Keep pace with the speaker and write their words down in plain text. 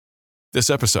This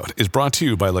episode is brought to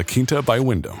you by La Quinta by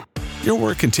Wyndham. Your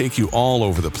work can take you all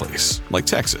over the place, like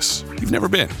Texas. You've never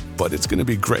been, but it's going to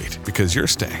be great because you're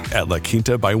staying at La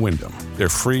Quinta by Wyndham. Their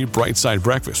free Bright Side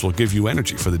breakfast will give you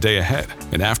energy for the day ahead.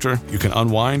 And after, you can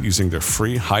unwind using their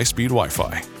free high-speed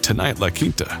Wi-Fi. Tonight, La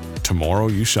Quinta. Tomorrow,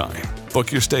 you shine.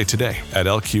 Book your stay today at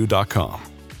lq.com.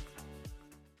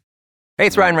 Hey,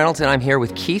 it's Ryan Reynolds, and I'm here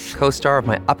with Keith, co-star of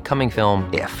my upcoming film,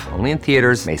 If, only in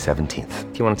theaters May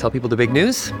 17th. Do you want to tell people the big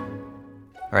news?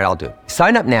 All right, I'll do it.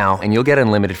 Sign up now and you'll get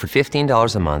unlimited for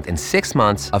 $15 a month and 6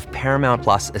 months of Paramount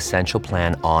Plus Essential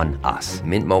Plan on us.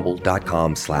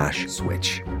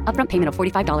 MintMobile.com/switch. Upfront payment of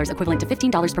 $45 equivalent to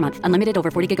 $15 per month. Unlimited over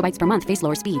 40 gigabytes per month. Face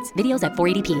lower speeds. Videos at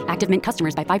 480p. Active Mint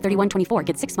customers by 531.24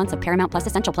 get 6 months of Paramount Plus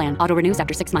Essential Plan. Auto renews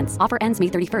after 6 months. Offer ends May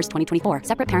 31st, 2024.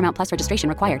 Separate Paramount Plus registration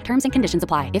required. Terms and conditions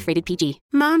apply if rated PG.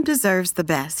 Mom deserves the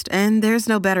best, and there's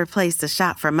no better place to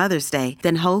shop for Mother's Day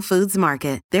than Whole Foods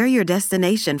Market. They're your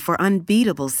destination for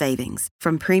unbeatable savings.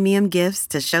 From premium gifts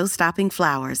to show-stopping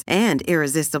flowers and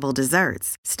irresistible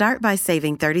desserts. Start by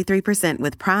saving 33%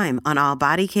 with Prime on all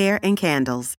body care and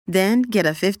candles. Then get a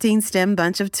 15-stem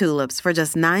bunch of tulips for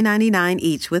just $9.99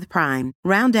 each with Prime.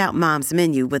 Round out Mom's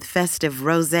menu with festive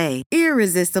rosé,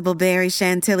 irresistible berry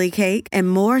chantilly cake, and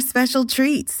more special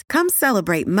treats. Come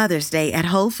celebrate Mother's Day at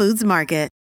Whole Foods Market.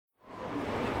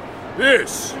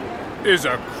 This is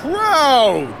a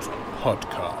Crowd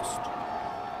Podcast.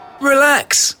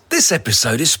 Relax. This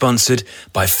episode is sponsored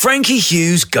by Frankie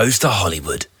Hughes Goes to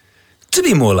Hollywood. To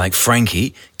be more like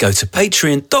Frankie, go to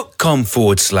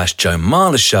patreon.com/Joe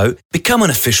Marler Show, become an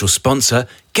official sponsor,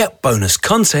 get bonus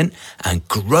content, and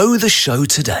grow the show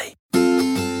today.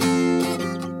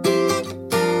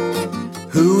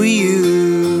 Who are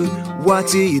you? What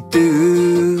do you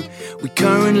do? We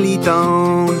currently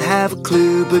don't have a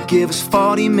clue, but give us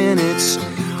 40 minutes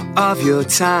of your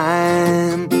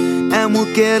time and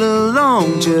we'll get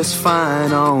along just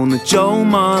fine on the Joe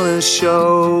Marler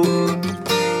Show.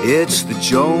 It's the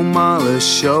Joe Marler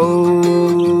Show.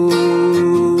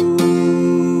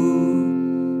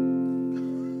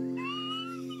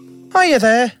 Hiya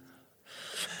there.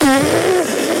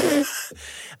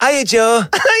 Hiya, Joe.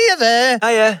 Hiya there.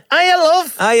 Hiya. Hiya,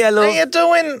 love. Hiya, love. How you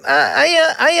doing?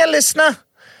 Hiya, listener.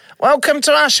 Welcome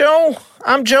to our show.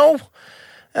 I'm Joe,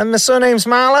 and the surname's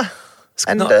Marler. It's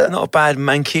not a bad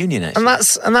Mancunian, actually.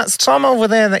 And that's Tom over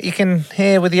there that you can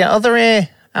hear with your other ear.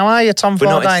 How are you, Tom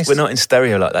Fordyce? We're not in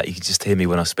stereo like that. You can just hear me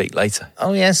when I speak later.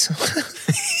 Oh, yes.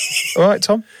 All right,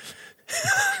 Tom.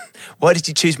 Why did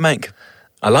you choose Manc?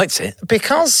 I liked it.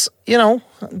 Because,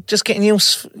 just getting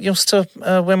used to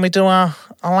when we do our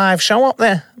live show up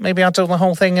there. Maybe I'll do the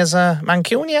whole thing as a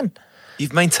Mancunian.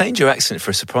 You've maintained your accent for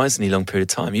a surprisingly long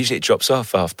period of time. Usually it drops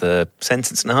off after a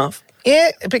sentence and a half.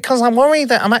 Yeah, because I'm worried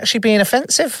that I'm actually being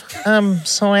offensive.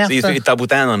 So you think you double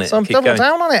down on it? So I'm double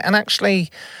down on it, and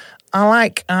actually, I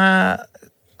like that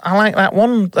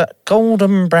one, that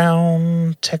golden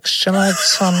brown texture like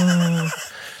sun.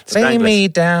 Lay me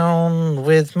down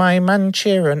with my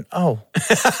Manchurian. Oh,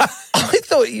 I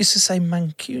thought it used to say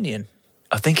Mancunian.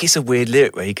 I think it's a weird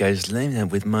lyric where he goes, "Lay me down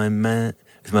with my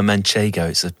Manchego."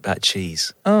 It's about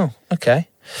cheese. Oh, okay.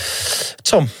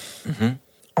 Tom,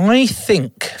 I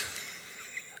think.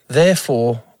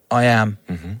 Therefore, I am.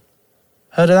 Mm-hmm.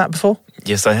 Heard of that before?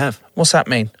 Yes, I have. What's that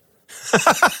mean?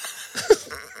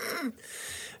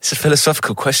 It's a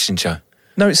philosophical question, Joe.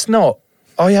 No, it's not.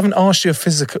 I haven't asked you a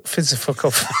physical. I've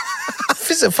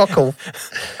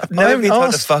never been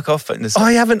told to fuck off.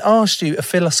 I haven't asked you a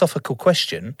philosophical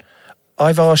question.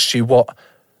 I've asked you what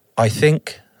I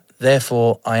think,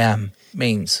 therefore I am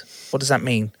means. What does that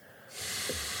mean?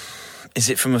 Is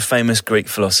it from a famous Greek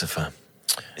philosopher?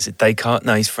 Is it Descartes?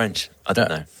 No, he's French. I don't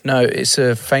know. No, it's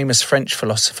a famous French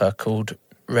philosopher called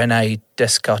René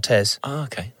Descartes. Oh,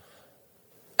 okay.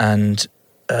 And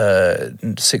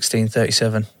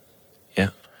 1637. Yeah.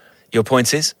 Your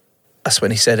point is? That's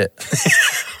when he said it.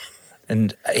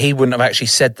 And he wouldn't have actually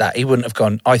said that. He wouldn't have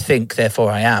gone, I think, therefore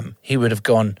I am. He would have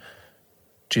gone,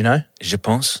 do you know? Je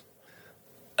pense.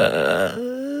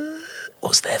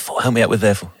 What's therefore? Help me out with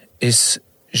therefore. Is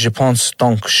je pense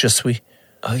donc je suis.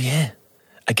 Oh, yeah.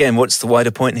 Again, what's the wider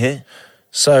point here?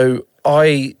 So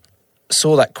I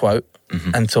saw that quote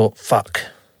and thought, fuck,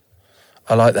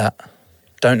 I like that.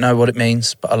 Don't know what it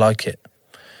means, but I like it.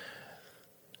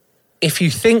 If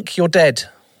you think you're dead,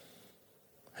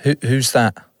 who's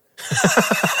that?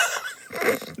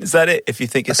 Is that it? If you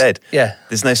think you're dead? Yeah.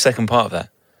 There's no second part of that.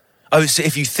 Oh, so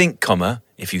if you think,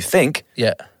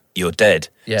 yeah, you're dead.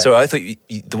 Yeah. So I thought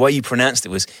the way you pronounced it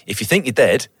was, if you think you're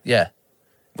dead, yeah,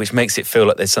 which makes it feel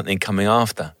like there's something coming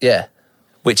after. Yeah.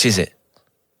 Which is it?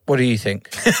 What do you think?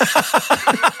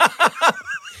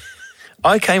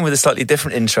 I came with a slightly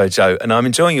different intro, Joe, and I'm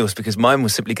enjoying yours because mine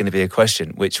was simply going to be a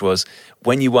question, which was,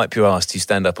 when you wipe your ass, do you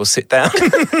stand up or sit down?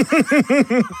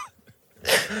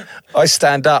 I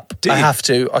stand up. I have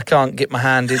to. I can't get my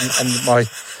hand in, and my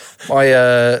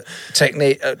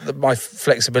technique, my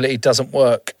flexibility doesn't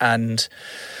work, and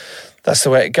that's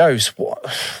the way it goes.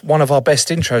 One of our best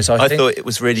intros, I think. I thought it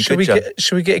was really good, Joe.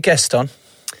 Should we get a guest on?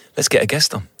 Let's get a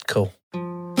guest on. Cool.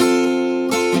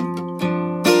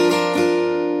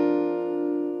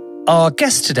 Our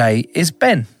guest today is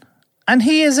Ben, and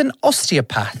he is an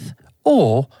osteopath,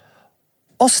 or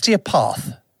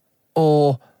osteopath,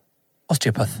 or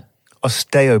osteopath.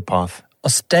 Osteopath.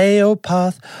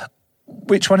 Osteopath.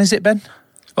 Which one is it, Ben?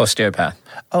 Osteopath.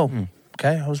 Oh,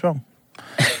 okay, I was wrong.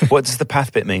 What does the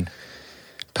path bit mean?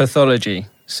 Pathology.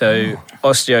 So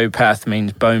osteopath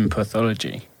means bone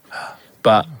pathology,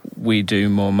 but we do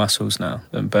more muscles now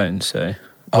than bones. So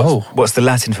what's the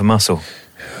Latin for muscle?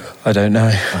 I don't know.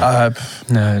 No,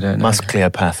 I don't know.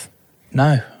 Muscleopath.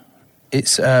 No,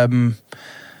 it's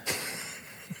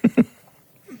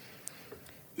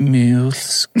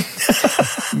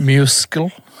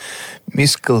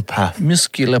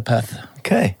musculopath.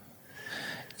 Okay.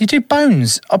 You do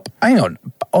bones. Hang on,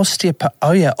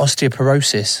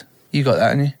 osteoporosis. You got that,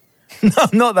 haven't you? No,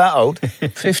 I'm not that old.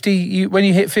 50. When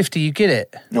you hit 50, you get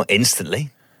it. Not instantly.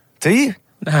 Do you?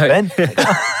 No. Ben?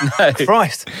 No.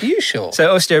 Christ. Are you sure?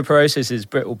 So osteoporosis is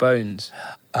brittle bones.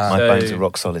 My bones are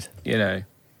rock solid. You know.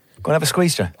 Go and have a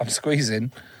squeeze, Joe. I'm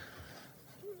squeezing.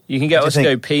 You can get What do you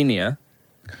think? osteopenia,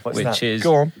 What's which that? is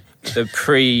Go on. the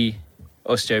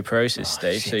pre-osteoporosis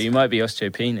stage. So you might be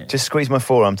osteopenic. Just squeeze my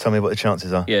forearm. Tell me what the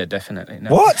chances are. Yeah, definitely. No.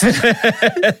 What?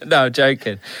 No, I'm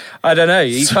joking. I don't know.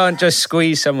 You can't just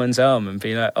squeeze someone's arm and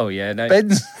be like, oh, yeah, no,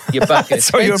 Ben's, you're bucket.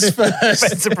 So you're Ben's first.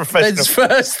 Ben's a professional. Ben's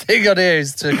first thing on here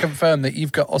is to confirm that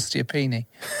you've got osteopenia.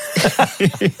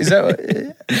 Is that what?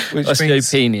 Which means,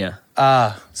 Osteopenia.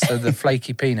 so the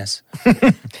flaky penis,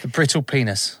 the brittle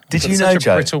penis. Did I've got you know, such a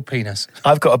Joe? brittle penis.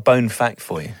 I've got a bone fact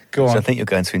for you. Go which on. I think you're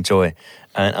going to enjoy.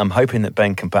 And I'm hoping that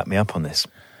Ben can back me up on this.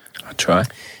 I'll try.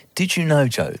 Did you know,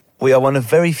 Joe, we are one of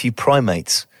very few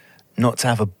primates not to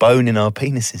have a bone in our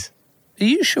penises? Are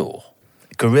you sure?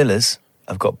 Gorillas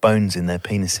have got bones in their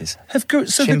penises.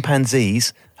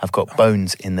 Chimpanzees have got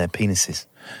bones in their penises.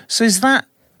 So is that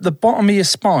the bottom of your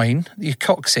spine, your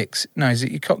coccyx? No, is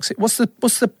it your coccyx? What's the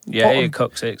Yeah, bottom? your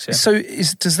coccyx, yeah. So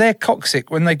does their coccyx,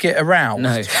 when they get aroused,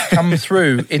 No. come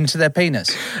through into their penis?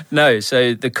 No,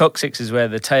 so the coccyx is where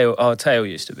our tail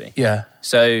used to be. Yeah.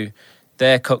 So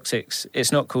their coccyx,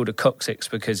 it's not called a coccyx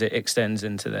because it extends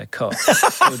into their cock.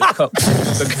 It's called a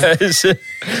coccyx because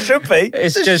Should be.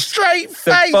 it's The just straight the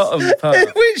face bottom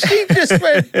part. which he just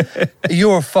went,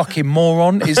 you're a fucking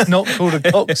moron. It's not called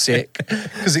a coccyx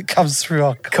because it comes through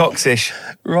our cock. Cocksish.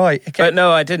 Right. Okay. But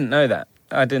no, I didn't know that.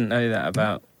 I didn't know that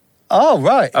about... Oh,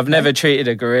 right. I've never treated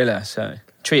a gorilla, so...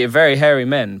 Treated very hairy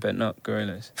men, but not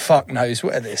gorillas. Fuck knows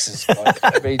where this is going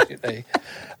immediately.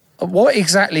 What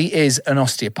exactly is an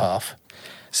osteopath?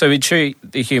 So we treat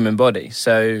the human body.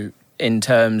 So in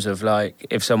terms of like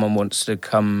if someone wants to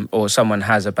come or someone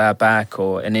has a bad back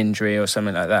or an injury or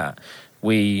something like that,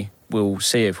 we will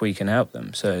see if we can help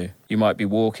them. So you might be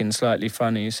walking slightly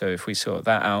funny. So if we sort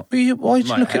that out, Why'd you might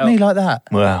look at me help. like that?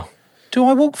 Wow. Do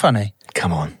I walk funny?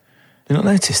 Come on. You not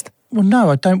noticed? Well,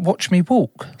 no, I don't watch me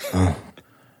walk.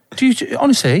 Do you,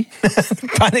 honestly,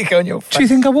 Panic on your face. do you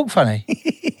think I walk funny?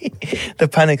 The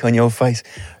panic on your face.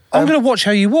 I'm going to watch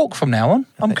how you walk from now on.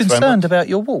 I'm Thanks very concerned much. about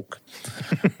your walk.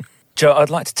 Joe, I'd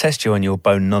like to test you on your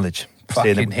bone knowledge.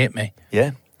 Fucking hit me.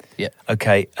 Yeah? Yeah.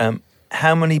 Okay.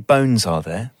 How many bones are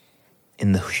there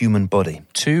in the human body?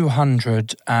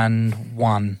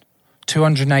 201.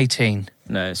 218.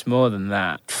 no, it's more than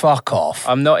that. Fuck off.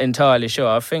 I'm not entirely sure.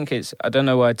 I think I don't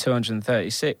know why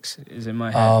 236 is in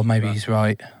my head. Oh, maybe but he's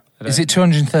right. I Is don't it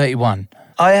 231?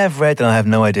 I have read, and I have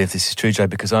no idea if this is true, Joe,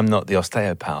 because I'm not the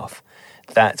osteopath,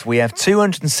 that we have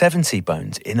 270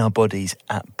 bones in our bodies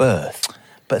at birth.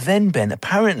 But then, Ben,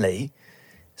 apparently,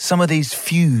 some of these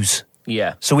fuse.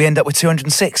 Yeah. So we end up with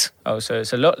 206. Oh, so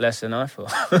it's a lot less than I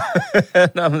thought.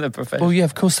 I'm the professional. Well, yeah,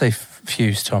 of course they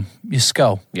fuse, Tom. Your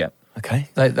skull. Yeah. Okay.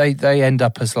 They end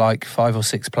up as like 5 or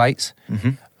 6 plates.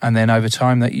 Mm-hmm. And then over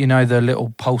time, that the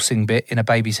little pulsing bit in a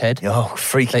baby's head. Oh,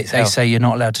 freaky They as hell. say you're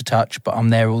not allowed to touch, but I'm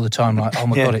there all the time like, oh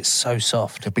my Yeah. God, it's so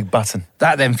soft. A big button.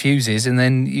 That then fuses and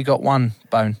then you got one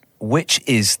bone. Which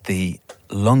is the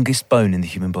longest bone in the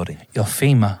human body? Your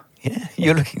femur. Yeah,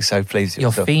 you're looking so pleased with Your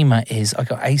yourself. femur is, I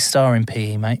got A star in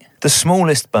PE, mate. The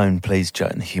smallest bone, please, Joe,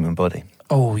 in the human body.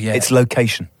 Oh, yeah. Its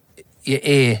location. Your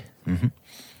ear. Mm-hmm.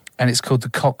 And it's called the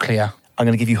cochlea. I'm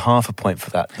going to give you half a point for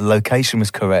that. The location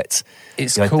was correct.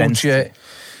 It's The called identity-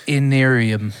 your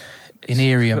inerium.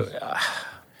 Inerium.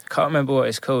 Can't remember what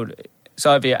it's called. It's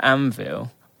either your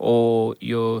anvil or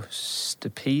your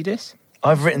stapedis.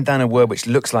 I've written down a word which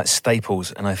looks like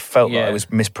staples, and I felt like I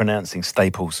was mispronouncing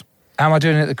staples. How am I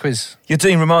doing at the quiz? You're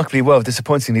doing remarkably well,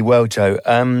 disappointingly well, Joe.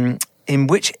 In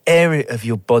which area of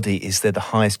your body is there the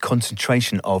highest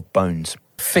concentration of bones?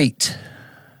 Feet.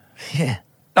 Yeah.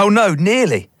 Oh, no,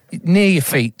 nearly. Near your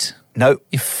feet. No.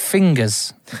 Your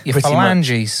fingers. Your Pretty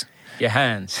phalanges. Your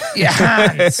hands. Your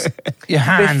hands. Your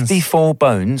hands. 54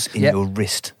 bones in your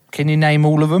wrist. Can you name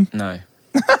all of them? No.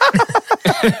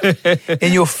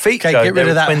 In your feet, Okay, Joe, get rid there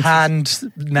of are that 20. hand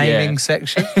naming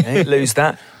section. Okay, lose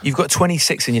that. You've got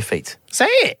 26 in your feet. Say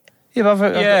it. Yeah, I've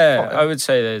I would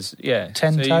say there's 10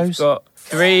 so toes? You've got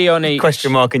 3 on each.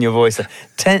 Question mark in your voice.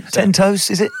 10 toes,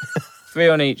 is it? 3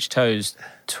 on each toe's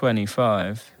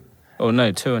 25. Or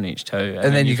no, 2 on each toe.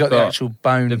 And then you've got the actual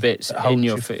bone. The bits that holds in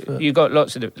your your feet. foot. You've got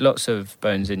lots of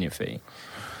bones in your feet.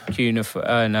 Cuneiform.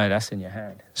 Oh no, that's in your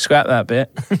hand. Scrap that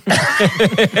bit.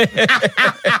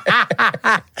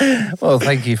 Well,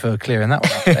 thank you for clearing that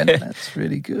one up, Ben. That's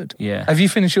really good. Yeah. Have you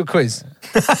finished your quiz?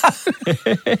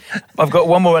 I've got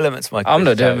one more element to my quiz. I'm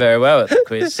not doing Joe. very well at the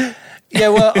quiz. Yeah,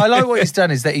 well, I like what he's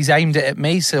done is that he's aimed it at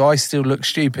me, so I still look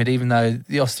stupid, even though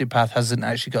the osteopath hasn't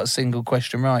actually got a single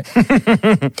question right.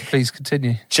 Please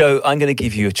continue. Joe, I'm going to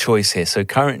give you a choice here. So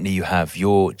currently you have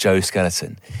your Joe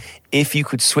skeleton. If you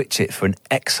could switch it for an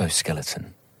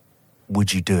exoskeleton,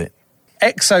 would you do it?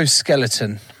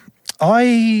 Exoskeleton.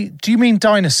 Do you mean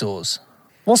dinosaurs?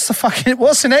 What's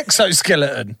an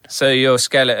exoskeleton? So your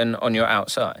skeleton on your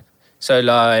outside. So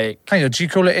like... Hang on, do you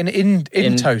call it an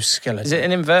intoskeleton? Is it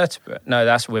an invertebrate? No,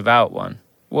 that's without one.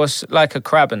 What's like a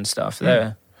crab and stuff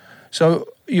there? So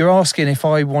you're asking if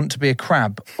I want to be a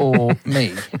crab or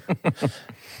me?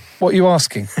 What are you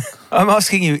asking? I'm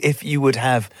asking you if you would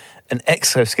have an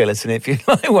exoskeleton, if you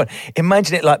like one.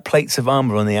 Imagine it like plates of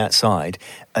armour on the outside,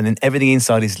 and then everything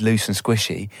inside is loose and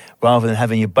squishy, rather than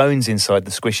having your bones inside,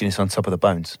 the squishiness on top of the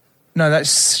bones. No, that's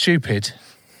stupid,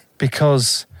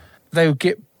 because they would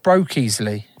get broke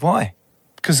easily. Why?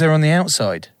 Because they're on the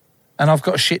outside, and I've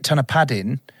got a shit ton of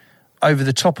padding over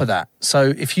the top of that.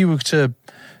 So if you were to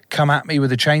come at me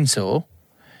with a chainsaw,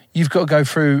 you've got to go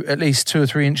through at least 2 or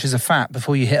 3 inches of fat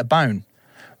before you hit a bone.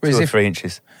 Whereas 2 or 3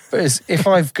 inches. Whereas if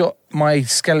I've got my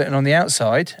skeleton on the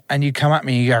outside and you come at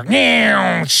me and you go,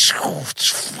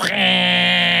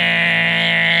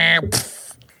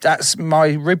 that's my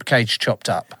rib cage chopped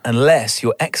up. Unless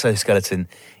your exoskeleton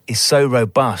is so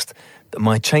robust that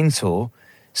my chainsaw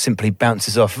simply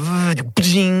bounces off. It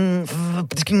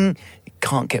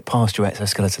can't get past your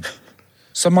exoskeleton.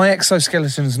 So my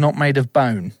exoskeleton's not made of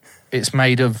bone. It's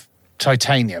made of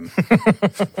titanium.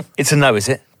 It's a no, is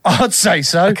it? I'd say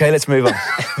so. Okay, let's move on.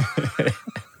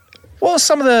 What are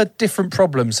some of the different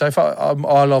problems? So if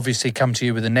I'll obviously come to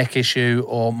you with a neck issue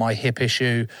or my hip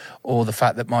issue or the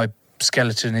fact that my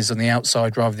skeleton is on the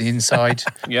outside rather than the inside.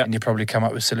 Yeah. And you probably come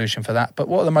up with a solution for that. But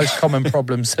what are the most common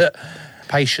problems that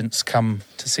patients come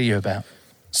to see you about?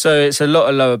 So it's a lot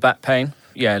of lower back pain.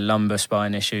 Yeah, lumbar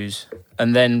spine issues.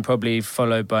 And then probably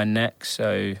followed by neck.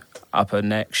 So upper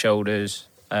neck, shoulders,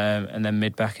 and then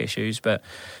mid-back issues. But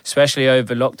especially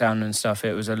over lockdown and stuff,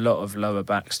 it was a lot of lower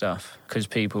back stuff because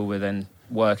people were then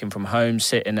working from home,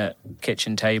 sitting at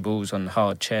kitchen tables on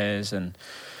hard chairs and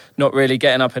not really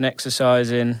getting up and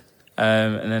exercising.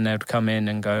 And then they'd come in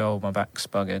and go, oh, my back's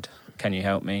buggered. Can you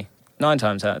help me? 9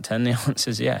 times out of 10, the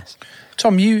answer's yes.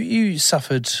 Tom, you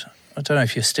suffered, I don't know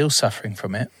if you're still suffering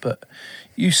from it, but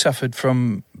you suffered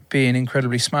from being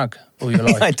incredibly smug all your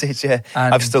life. I did, yeah.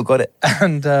 And- I've still got it.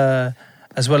 And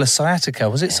as well as sciatica.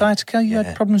 Was it sciatica? You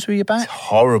had problems with your back? It's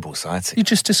horrible sciatica. You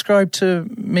just described to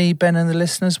me, Ben, and the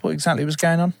listeners what exactly was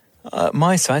going on?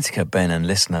 My sciatica, Ben and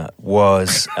listener,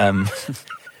 was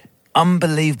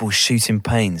unbelievable shooting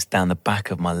pains down the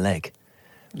back of my leg.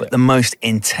 But the most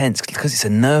intense, because it's a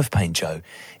nerve pain, Joe.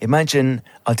 Imagine,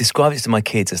 I describe it to my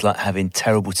kids as like having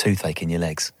terrible toothache in your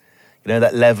legs. You know,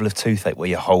 that level of toothache where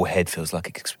your whole head feels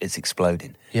like it's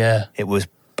exploding. Yeah. It was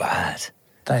bad.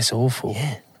 That's awful.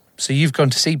 Yeah. So you've gone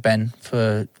to see Ben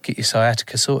for get your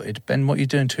sciatica sorted. Ben, what are you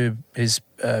doing to his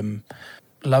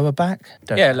lower back?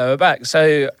 Lower back.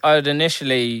 So I'd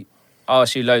initially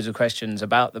ask you loads of questions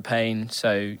about the pain.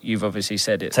 So you've obviously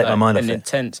said it's Take my mind off an it.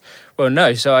 intense... Well,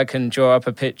 no, so I can draw up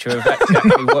a picture of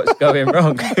exactly what's going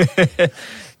wrong.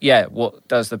 Yeah, what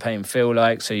does the pain feel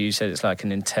like? So you said it's like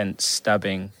an intense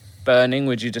stabbing burning.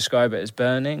 Would you describe it as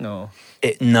burning or?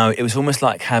 No, it was almost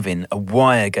like having a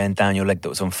wire going down your leg that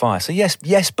was on fire. So yes,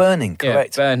 burning,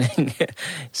 correct. Yeah, burning.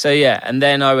 So yeah, and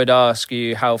then I would ask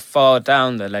you how far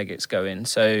down the leg it's going.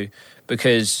 So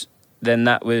because then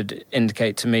that would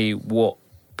indicate to me what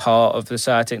part of the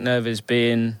sciatic nerve is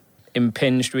being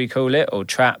impinged, we call it, or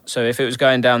trapped. So if it was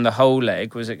going down the whole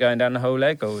leg, was it going down the whole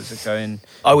leg, or was it going?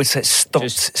 I would say stop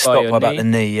by about the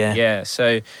knee. Yeah.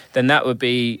 So then that would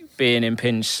be being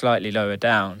impinged slightly lower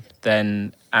down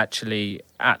than actually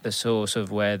at the source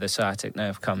of where the sciatic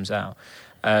nerve comes out.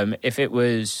 If it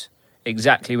was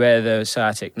exactly where the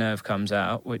sciatic nerve comes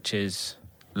out, which is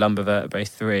lumbar vertebrae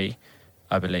 3,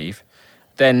 I believe,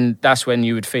 then that's when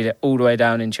you would feel it all the way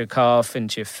down into your calf,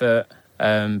 into your foot.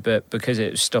 But because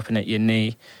it was stopping at your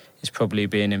knee, it's probably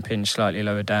being impinged slightly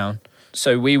lower down.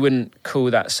 So we wouldn't call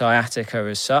that sciatica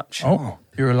as such. Oh,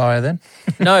 you're a liar then?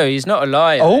 No, he's not a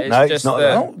liar. Oh, no, he's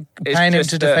not. Paying him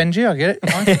to defend you, I get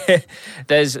it.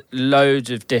 There's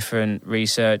loads of different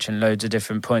research and loads of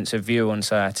different points of view on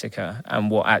sciatica and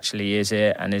what actually is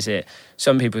it, and is it...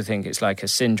 Some people think it's like a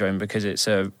syndrome because it's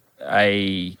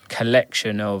a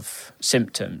collection of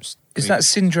symptoms. Is that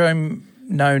syndrome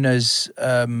known as...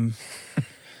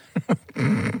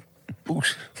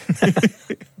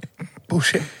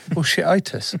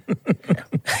 bullshititis?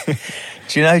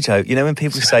 Do you know, Joe, when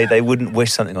people say they wouldn't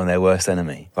wish something on their worst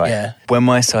enemy, right? Yeah. When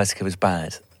my sciatica was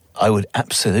bad, I would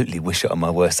absolutely wish it on my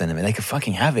worst enemy. They could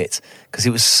fucking have it because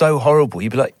it was so horrible.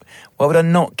 You'd be like, why would I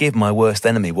not give my worst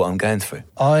enemy what I'm going through?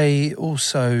 I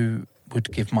also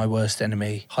would give my worst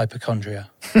enemy hypochondria.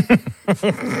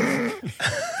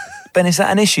 Ben, is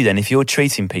that an issue then if you're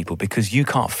treating people because you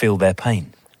can't feel their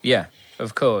pain? Yeah,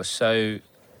 of course. So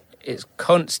it's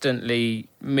constantly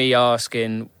me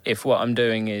asking if what I'm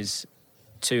doing is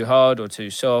too hard or too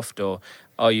soft, or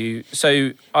are you...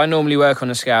 So I normally work on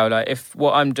a scale, like if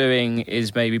what I'm doing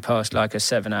is maybe past like a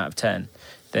 7 out of 10,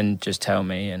 then just tell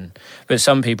me. But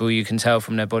some people you can tell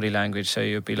from their body language, so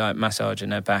you'll be like massaging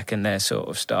their back and they sort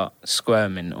of start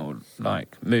squirming or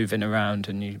like moving around,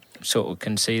 and you sort of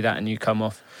can see that and you come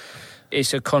off.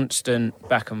 It's a constant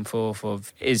back and forth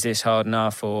of, is this hard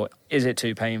enough or is it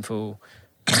too painful?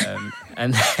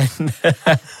 And then,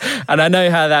 and I know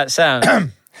how that sounds.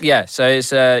 Yeah, so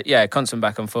it's constant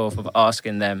back and forth of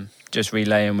asking them, just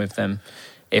relaying with them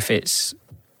if it's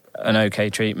an okay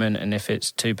treatment, and if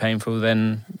it's too painful,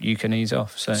 then you can ease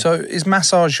off. So is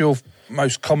massage your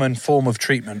most common form of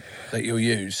treatment that you'll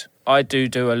use? I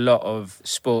do a lot of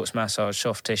sports massage,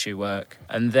 soft tissue work,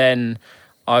 and then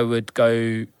I would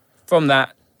go from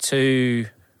that to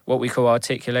what we call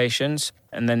articulations.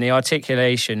 And then the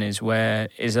articulation is a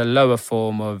lower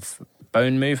form of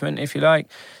bone movement, if you like.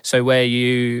 So where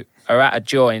you are at a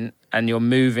joint and you're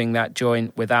moving that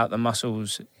joint without the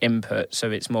muscles input,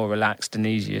 so it's more relaxed and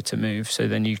easier to move, so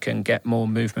then you can get more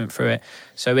movement through it.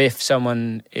 So if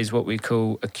someone is what we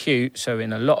call acute, so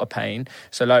in a lot of pain,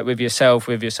 so like with yourself,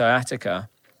 with your sciatica,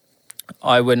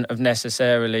 I wouldn't have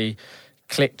necessarily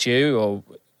clicked you or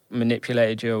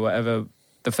manipulated you or whatever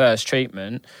the first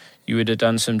treatment. You would have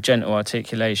done some gentle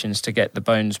articulations to get the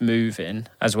bones moving,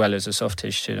 as well as the soft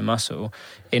tissue to the muscle,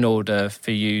 in order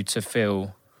for you to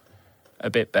feel a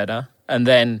bit better. And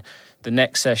then the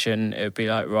next session, it would be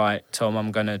like, right, Tom,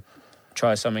 I'm going to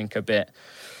try something a bit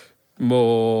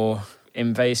more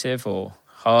invasive or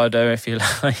harder, if you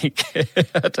like.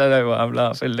 I don't know what I'm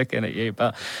laughing looking at you,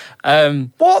 but...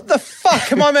 What the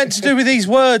fuck am I meant to do with these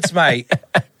words, mate?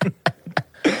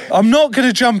 I'm not going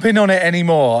to jump in on it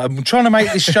anymore. I'm trying to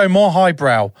make this show more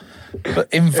highbrow.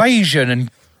 But invasion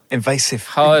and... Invasive.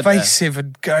 Harder. Invasive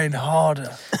and going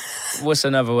harder. What's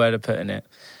another word of putting it?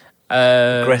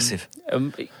 Aggressive.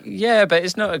 Yeah, but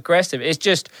it's not aggressive. It's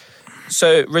just...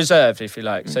 So reserved, if you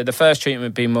like. So the first treatment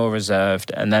would be more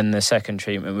reserved, and then the second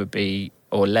treatment would be,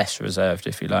 or less reserved,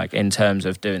 if you like, in terms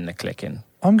of doing the clicking.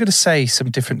 I'm going to say some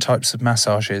different types of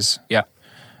massages. Yeah.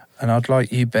 And I'd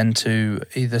like you, Ben, to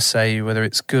either say whether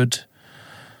it's good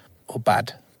or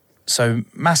bad. So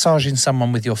massaging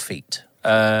someone with your feet.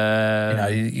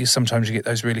 You sometimes you get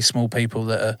those really small people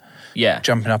that are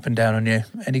jumping up and down on you.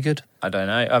 Any good? I don't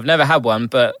know. I've never had one,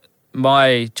 but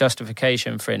my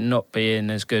justification for it not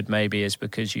being as good maybe is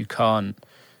because you can't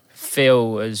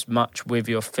feel as much with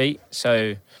your feet.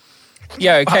 So...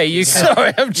 Yeah, okay, you can...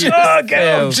 Sorry,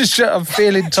 I'm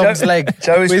feeling Tom's leg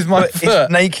with my foot. His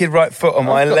naked right foot on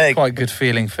my leg. Quite good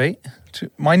feeling feet.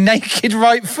 My naked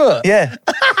right foot? Yeah.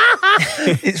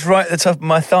 It's right at the top of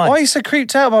my thigh. Why are you so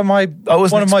creeped out by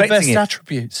one of my best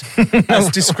attributes, as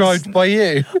described by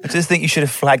you? I just think you should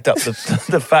have flagged up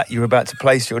the fact you were about to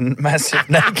place your massive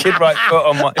naked right foot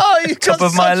on my top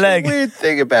of my leg. Weird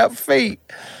thing about feet.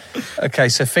 Okay,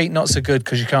 so feet not so good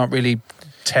because you can't really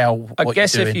tell what I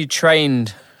guess you're doing. if you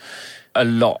trained a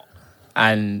lot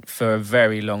and for a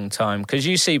very long time, because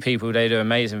you see people, they do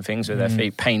amazing things with their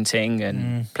feet, painting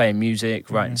and playing music,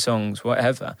 writing songs,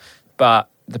 whatever. But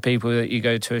the people that you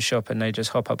go to a shop and they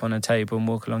just hop up on a table and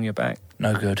walk along your back.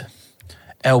 No good.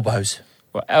 Elbows.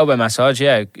 Well, elbow massage,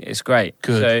 yeah, it's great.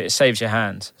 Good. So it saves your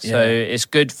hands. Yeah. So it's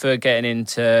good for getting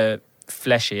into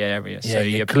fleshy areas. Yeah, So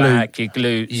your your glute. back, your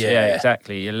glutes, Yeah. yeah,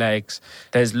 exactly, your legs.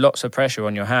 There's lots of pressure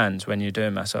on your hands when you're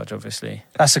doing massage, obviously.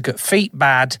 That's a good. Feet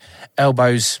bad,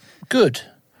 elbows good.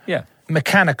 Yeah.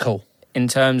 Mechanical. In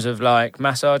terms of like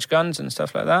massage guns and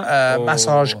stuff like that? Or-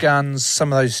 Massage guns,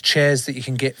 some of those chairs that you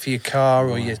can get for your car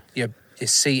or your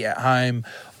seat at home,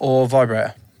 or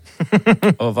vibrator.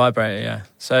 Or vibrator, yeah.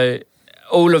 So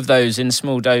all of those in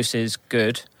small doses,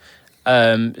 good.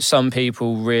 Some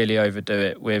people really overdo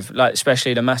it with, like,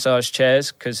 especially the massage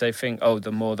chairs, because they think, oh,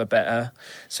 the more the better.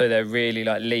 So they really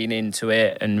like lean into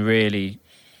it and really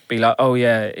be like, oh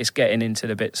yeah, it's getting into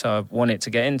the bits I want it to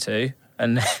get into,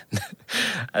 and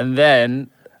then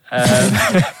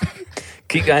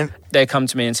Keep going. they come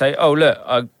to me and say, oh look,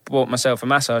 I bought myself a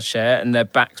massage chair and their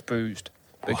back's bruised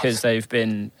because they've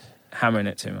been hammering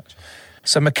it too much.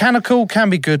 So mechanical can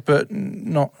be good, but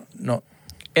not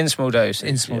In small doses.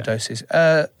 in small yeah. doses.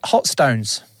 Hot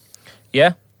stones.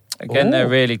 Yeah. Again, they're Ooh.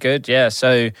 really good. Yeah.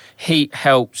 So heat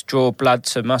helps draw blood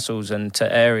to muscles and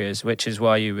to areas, which is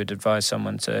why you would advise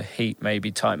someone to heat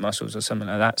maybe tight muscles or something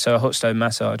like that. So a hot stone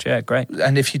massage, yeah, great.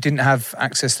 And if you didn't have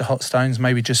access to hot stones,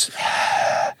 maybe just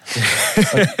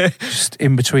just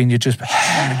in between, you're just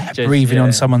breathing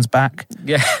on someone's back.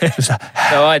 Yeah. Just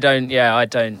No, I don't. Yeah, I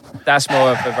don't. That's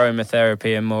more of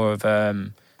aromatherapy and more of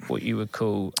what you would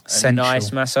call a Sensual.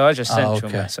 nice massage, a sensual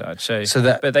okay. massage. So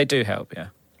that- but they do help, yeah.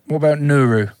 what about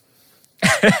Nuru?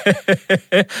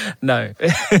 No.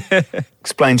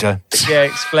 Explain, Joe. Yeah,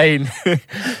 explain.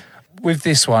 With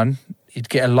this one, you'd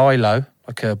get a lilo,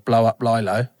 like a blow-up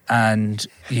lilo, and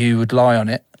you would lie on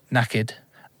it, naked,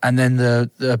 and then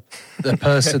the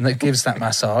person that gives that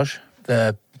massage,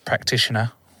 the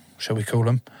practitioner, shall we call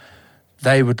them,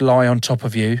 they would lie on top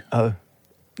of you, Oh,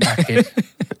 naked,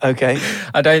 okay.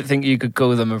 I don't think you could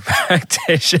call them a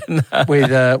practitioner. with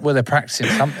they're practicing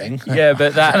something. Yeah,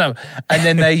 but I don't that... know. And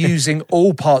then they're using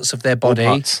all parts of their body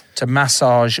parts. to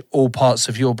massage all parts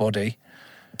of your body.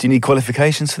 Do you need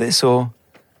qualifications for this, or?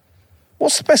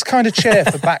 What's the best kind of chair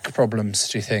for back problems,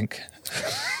 do you think?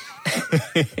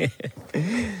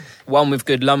 One with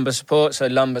good lumbar support, so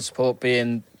lumbar support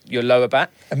being your lower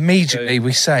back. Immediately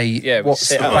we say, Yeah, we what's the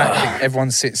sit up. back thing?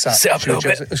 Everyone sits up. Sit up a Should we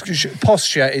little just-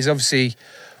 Posture is obviously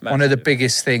one of the Massive.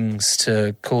 biggest things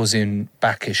to causing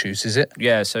back issues, is it?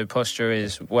 Yeah, so posture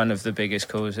is one of the biggest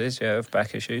causes, yeah, of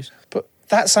back issues. But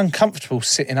that's uncomfortable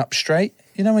sitting up straight.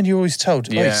 You know when you're always told,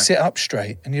 oh, Yeah. sit up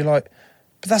straight, and you're like,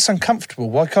 but that's uncomfortable.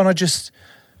 Why can't I just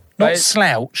not But it-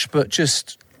 slouch, but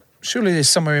just surely there's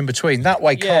somewhere in between. That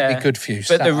way can't be good for you. But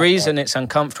Sat the upright. reason it's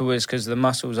uncomfortable is because the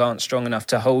muscles aren't strong enough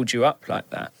to hold you up like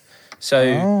that.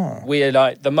 So we're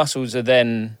like, the muscles are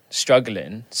then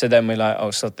struggling. So then we're like,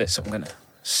 oh, sod this, I'm going to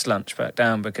slunch back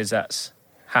down because that's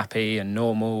happy and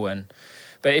normal.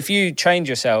 But if you trained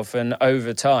yourself and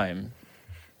over time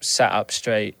sat up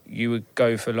straight, you would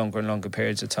go for longer and longer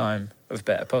periods of time of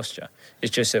better posture.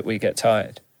 It's just that we get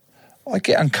tired. I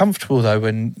get uncomfortable though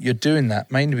when you're doing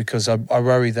that, mainly because I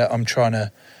worry that I'm trying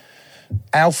to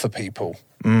alpha people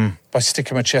by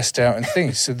sticking my chest out and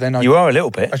things. So then You are a little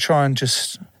bit. I try and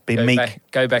just Be meek.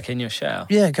 Go back in your shell.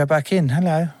 go back in.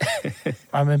 Hello,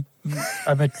 I'm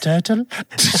a turtle.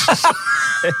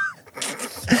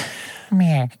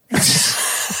 Meow.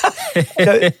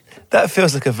 That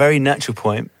feels like a very natural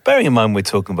point, bearing in mind we're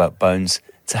talking about bones,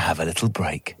 to have a little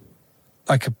break.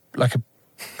 Like a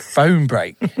bone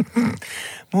break.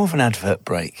 More of an advert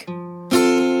break.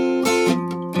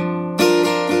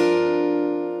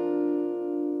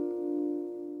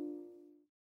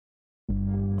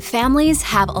 Families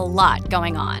have a lot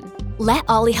going on. Let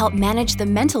Ollie help manage the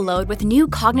mental load with new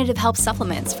cognitive help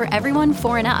supplements for everyone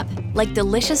 4 and up, like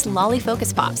delicious Lolly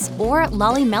Focus Pops or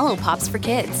Lolly Mellow Pops for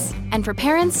kids. And for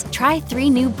parents, try 3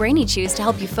 new Brainy Chews to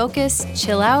help you focus,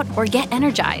 chill out, or get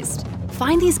energized.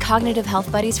 Find these cognitive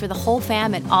health buddies for the whole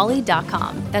fam at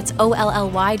ollie.com. That's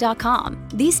OLLY.com.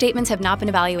 These statements have not been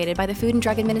evaluated by the Food and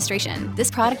Drug Administration.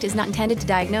 This product is not intended to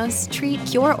diagnose, treat,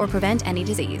 cure, or prevent any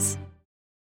disease.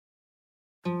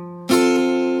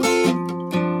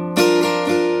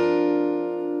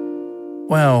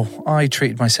 Well, I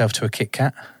treated myself to a Kit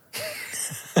Kat.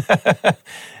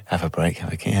 Have a break,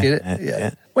 have a Kit. Get it?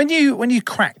 Yeah. When you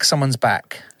crack someone's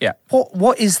back, Yeah.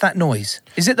 what is that noise?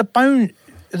 Is it the bone?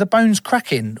 the bones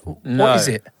cracking? No. What is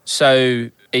it? So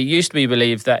it used to be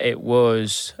believed that it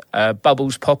was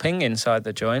bubbles popping inside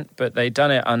the joint, but they'd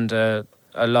done it under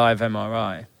a live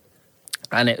MRI.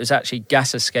 And it was actually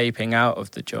gas escaping out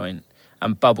of the joint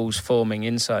and bubbles forming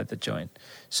inside the joint.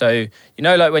 So, you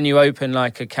know, like when you open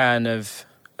like a can of,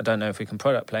 I don't know if we can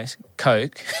product place,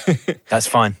 Coke. That's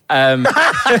fine. Yeah,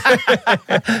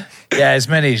 as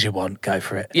many as you want, go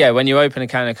for it. Yeah, when you open a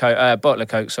can of Coke, bottle of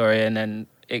Coke, and then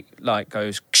it like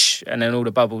goes, and then all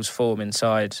the bubbles form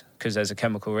inside because there's a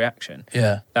chemical reaction.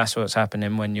 Yeah. That's what's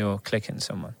happening when you're clicking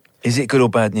someone. Is it good or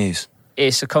bad news?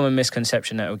 It's a common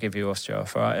misconception that it will give you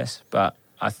osteoarthritis, but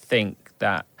I think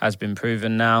that has been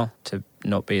proven now to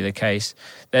not be the case.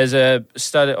 There's a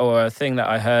study or a thing that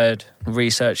I heard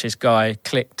research. This guy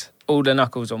clicked all the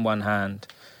knuckles on one hand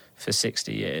for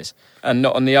 60 years and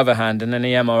not on the other hand, and then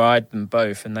he MRI'd them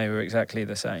both and they were exactly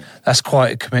the same. That's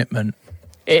quite a commitment.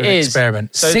 It is.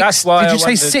 Experiment. So that's why Did you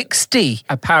say 60?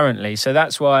 Apparently. So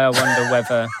that's why I wonder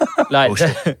whether... like,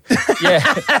 yeah.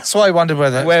 That's why I wondered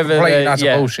whether that's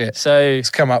bullshit. So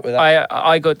it's come up with that.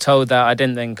 I got told that. I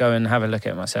didn't then go and have a look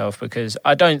at it myself because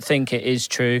I don't think it is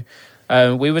true.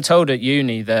 We were told at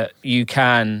uni that you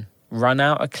can run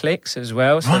out of clicks as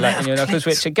well. So like in your knuckles,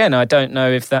 which again, I don't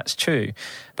know if that's true,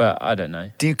 but I don't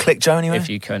know. Do you click, Joe, anyway? If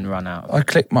you can run out. I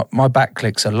click, my back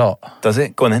clicks a lot. Does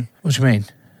it? Go on then. What do you mean?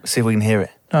 See if we can hear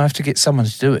it. No, I have to get someone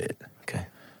to do it. Okay.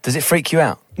 Does it freak you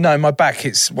out? No, my back,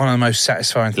 it's one of the most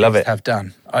satisfying things to have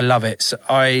done. I love it. So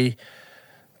I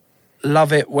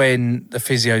love it when the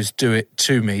physios do it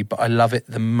to me, but I love it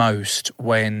the most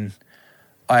when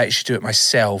I actually do it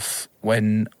myself,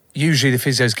 when usually the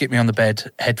physios get me on the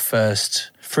bed head first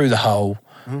through the hole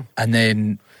and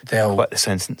then they'll... Quite the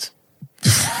sentence.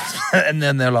 And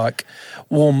then they're like,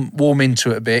 warm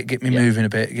into it a bit, get me moving a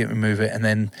bit, get me moving, and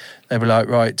then they'll be like,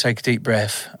 right, take a deep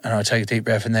breath, and I take a deep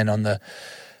breath, and then on the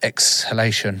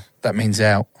exhalation, that means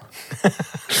out.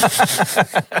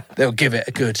 They'll give it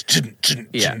a good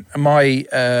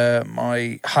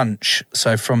my hunch,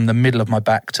 so from the middle of my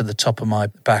back to the top of my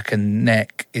back and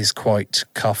neck is quite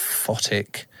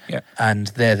kyphotic, and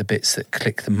they're the bits that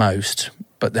click the most,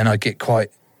 but then I get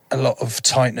quite a lot of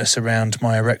tightness around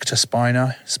my erector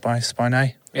spinae.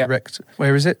 Yeah.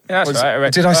 Where is it? Yeah, that's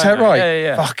right. Did I say it right?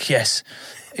 Yeah. Fuck yes.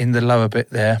 In the lower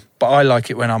bit there. But I like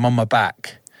it when I'm on my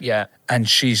back. Yeah. And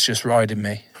she's just riding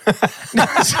me.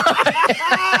 Sorry.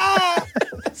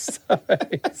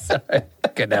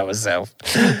 Getting out myself.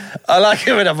 I like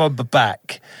it when I'm on my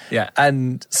back. Yeah.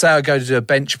 And say I go to do a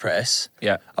bench press.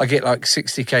 Yeah. I get like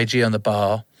 60 kg on the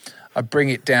bar. I bring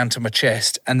it down to my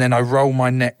chest and then I roll my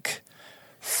neck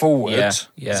forward as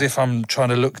if I'm trying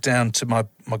to look down to my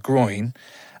groin,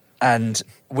 and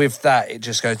with that it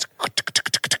just goes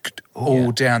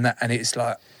all down that, and it's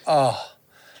like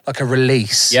like a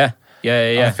release. Yeah.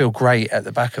 I feel great at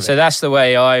the back of it. So that's the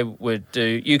way I would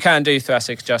do. You can do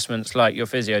thoracic adjustments like your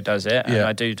physio does it, and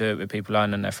I do it with people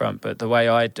lying on their front, but the way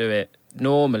I do it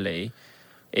normally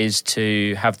is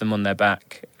to have them on their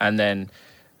back and then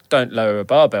don't lower a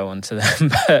barbell onto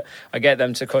them, but I get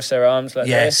them to cross their arms like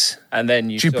this. And then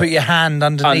do you put your hand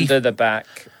underneath? Under the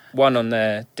back, one on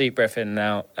there, deep breath in and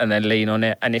out, and then lean on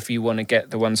it. And if you want to get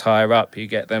the ones higher up, you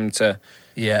get them to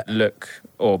look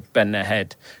or bend their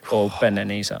head or bend their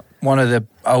knees up. One of the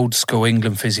old school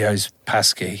England physios,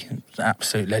 Paskey, an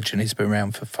absolute legend, he's been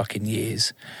around for fucking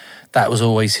years. That was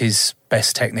always his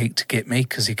best technique to get me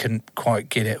because he couldn't quite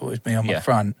get it with me on my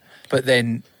front. But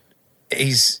then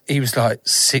he was like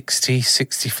 60,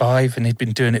 65 and he'd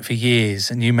been doing it for years.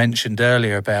 And you mentioned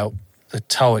earlier about the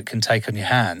toll it can take on your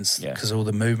hands because all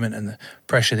the movement and the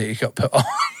pressure that you got put on.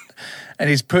 And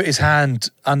he's put his hand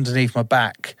underneath my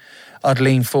back. I'd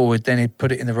lean forward, then he'd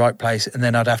put it in the right place, and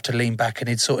then I'd have to lean back and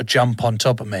he'd sort of jump on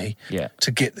top of me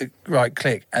to get the right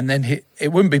click. And then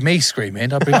it wouldn't be me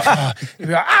screaming. I'd be like, he'd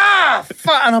be like,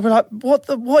 fuck. And I'd be like, what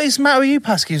is the matter with you,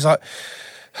 Pasky? He was like,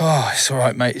 oh, it's all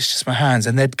right, mate, it's just my hands.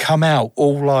 And they'd come out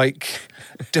all like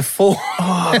deformed.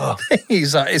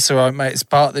 He's like, it's all right, mate, it's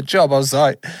part of the job. I was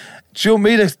like, do you want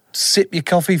me to sip your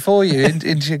coffee for you? And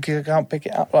you can't pick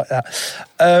it up like that.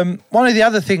 One of the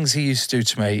other things he used to do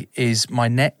to me is my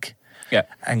neck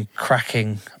and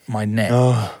cracking my neck,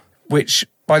 which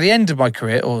by the end of my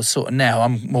career, or sort of now,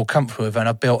 I'm more comfortable with, and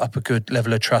I've built up a good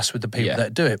level of trust with the people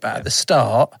that do it. But at the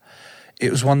start, it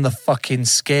was one of the fucking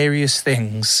scariest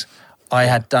things I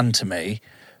had done to me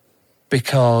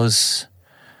because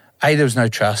A, there was no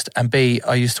trust, and B,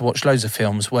 I used to watch loads of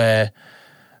films where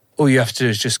all you have to do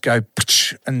is just go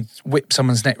and whip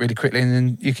someone's neck really quickly and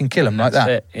then you can kill them like that.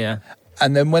 It, yeah.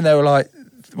 And then when they were like,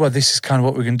 well, this is kind of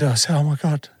what we're going to do, I said, oh my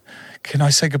God, can I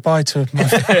say goodbye to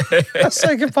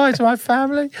my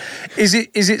family? Is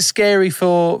it scary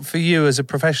for you as a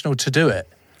professional to do it?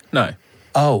 No.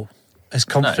 Oh, as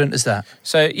confident as that?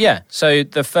 So, yeah. So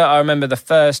I remember the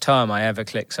first time I ever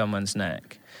clicked someone's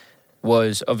neck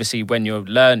was obviously when you're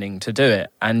learning to do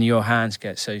it and your hands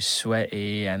get so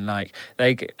sweaty and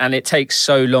and it takes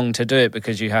so long to do it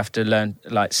because you have to learn,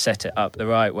 set it up the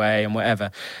right way and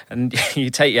whatever. And you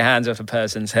take your hands off a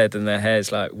person's head and their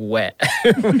hair's wet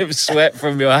with sweat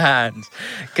from your hands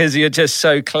because you're just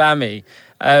so clammy.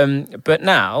 But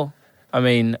now, I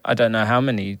mean, I don't know how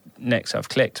many necks I've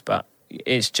clicked, but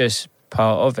it's just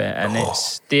part of it, and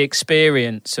it's the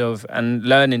experience of and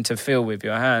learning to feel with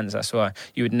your hands. That's why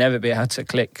you would never be able to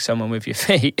click someone with your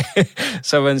feet,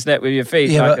 someone's neck with your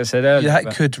feet, like I said earlier.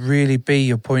 That could really be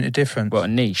your point of difference. What a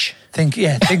niche. Think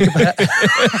about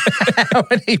how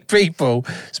many people,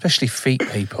 especially feet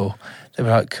people, they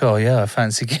were like, "Cool, yeah, I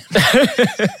fancy getting."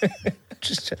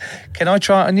 Can I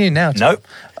try it on you now, Tom? Nope.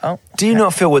 Oh, do you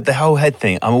not feel with the whole head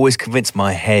thing? I'm always convinced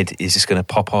my head is just going to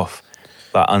pop off.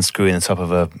 Like unscrewing the top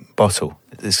of a bottle.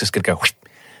 It's just going to go whoosh,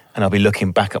 and I'll be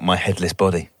looking back at my headless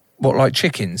body. What, like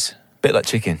chickens? Bit like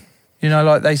chicken. You know,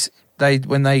 like they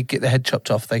when they get their head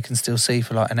chopped off, they can still see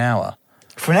for an hour.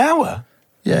 For an hour?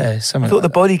 Yeah, something I thought like the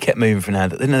body kept moving for an hour.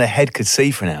 Didn't know the head could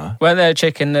see for an hour? Weren't there a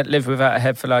chicken that lived without a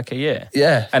head for a year?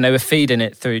 Yeah. And they were feeding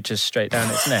it through just straight down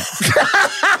its neck.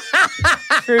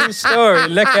 True story.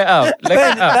 Look it up.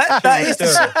 That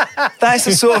is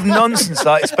the sort of nonsense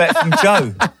I expect from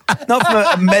Joe. Not from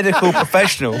a medical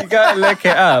professional. You got to look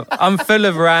it up. I'm full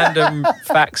of random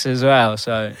facts as well,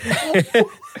 so...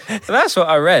 But that's what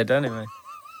I read, anyway.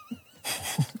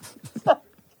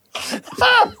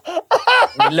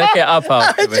 We'll look it up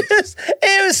afterwards.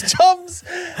 It was Tom's...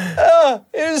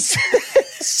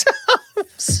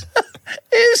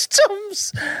 It was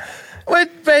Tom's... When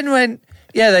Ben went...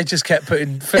 Yeah, they just kept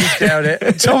putting food down it.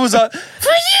 And Tom was like,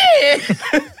 for you!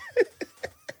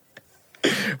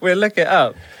 We'll look it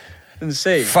up and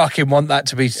see. Fucking want that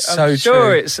to be so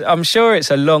true. true. I'm sure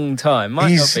it's a long time.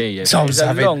 Might not be you. Tom's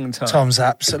a long time. Tom's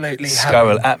absolutely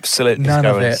Scurril, absolutely none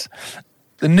scurrilous. of it.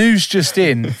 The news just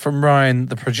in from Ryan,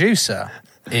 the producer,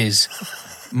 is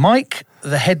Mike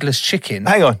the headless chicken.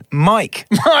 Hang on, Mike.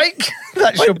 Mike,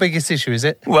 that's your biggest issue, is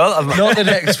it? Well, not the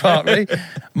next part, really.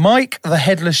 Mike the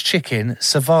headless chicken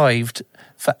survived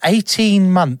for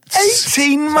 18 months.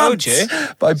 18 months? Told you.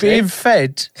 By being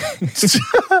fed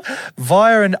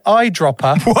via an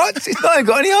eyedropper. What? He's not even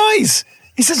got any eyes.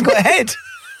 He's just got a head.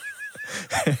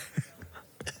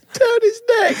 Down his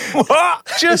neck.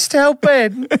 What? Just how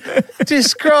Ben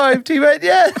described. He went,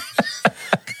 yeah.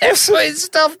 Putting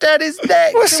stuff down his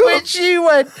neck. To which you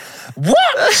went,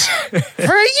 what?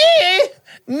 For a year?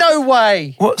 No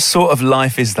way. What sort of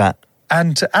life is that?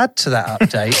 And to add to that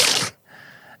update,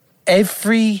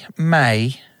 every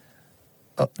May,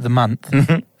 the month,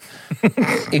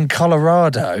 in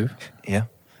Colorado, yeah,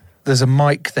 there's a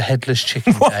Mike the Headless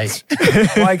Chicken Day.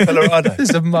 Why Colorado?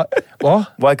 There's a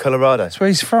what? Why Colorado? That's where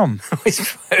he's from.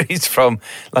 He's from,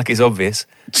 like it's obvious.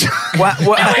 What?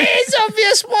 It is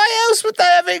obvious. Why else would they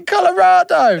have it in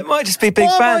Colorado? It might just be big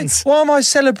fans. Why am I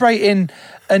celebrating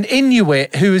an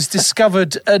Inuit who has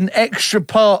discovered an extra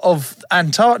part of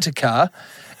Antarctica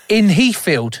in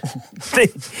Heathfield?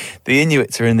 The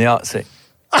Inuits are in the Arctic.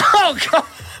 Oh, God.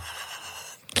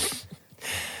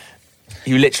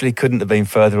 You literally couldn't have been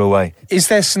further away. Is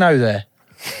there snow there?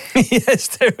 Yes,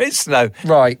 there is snow.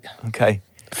 Right. Okay.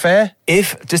 Fair?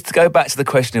 Just to go back to the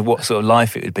question of what sort of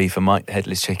life it would be for Mike the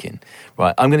Headless Chicken,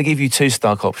 right, I'm going to give you two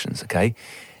stark options, okay?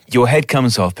 Your head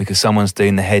comes off because someone's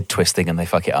doing the head twisting and they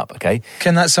fuck it up, okay?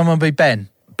 Can that someone be Ben?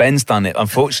 Ben's done it.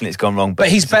 Unfortunately, it's gone wrong. But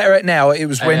he's better at it now. It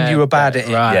was when you were bad at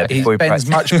it. Right. Yeah, Ben's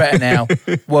much better now.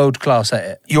 World class at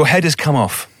it. Your head has come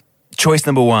off. Choice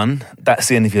number one, that's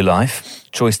the end of your life.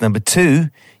 Choice number two,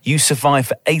 you survive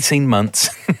for 18 months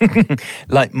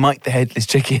like Mike the Headless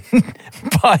Chicken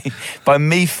by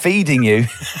me feeding you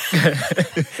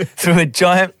through a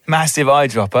giant, massive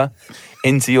eyedropper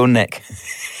into your neck.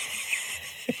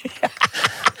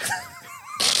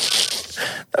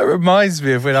 That reminds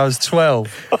me of when I was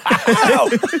 12.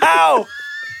 Ow!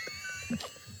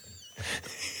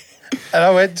 And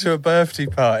I went to a birthday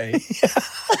party.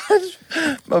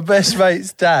 My best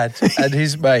mate's dad and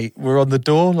his mate were on the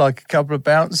door like a couple of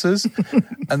bouncers,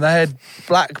 and they had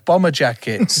black bomber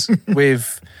jackets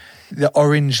with the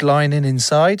orange lining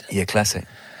inside. Yeah, classic.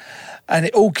 And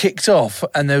it all kicked off,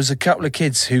 and there was a couple of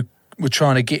kids who were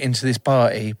trying to get into this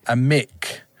party, and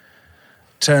Mick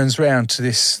turns round to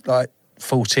this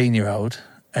 14-year-old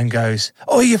and goes,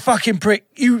 "Oh, you fucking prick,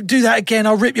 you do that again,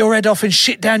 I'll rip your head off and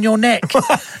shit down your neck."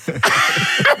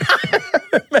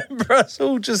 remember us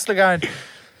all just going,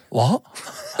 what?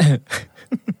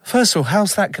 First of all,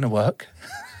 how's that going to work?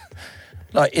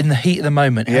 Like in the heat of the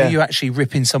moment, how are you actually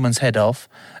ripping someone's head off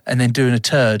and then doing a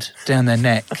turd down their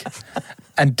neck?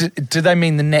 And do they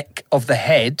mean the neck of the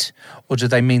head or do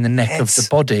they mean the neck of the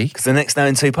body? Because the neck's now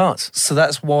in two parts. So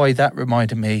that's why that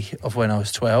reminded me of when I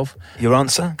was 12. Your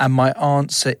answer? And my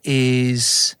answer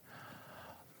is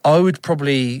I would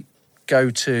probably go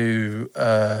to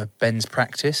Ben's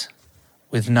practice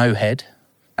with no head.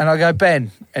 And I go,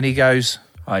 Ben. And he goes,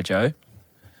 hi, Joe.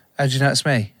 How do you know it's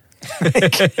me?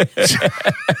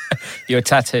 Your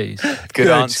tattoos. Good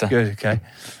answer. Good, okay.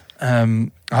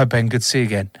 Hi, Ben. Good to see you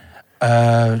again.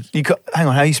 Hang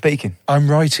on, how are you speaking? I'm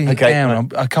writing it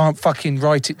down. I can't fucking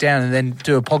write it down and then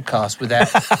do a podcast without...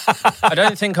 I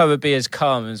don't think I would be as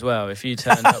calm as well if you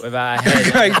turned up without a head.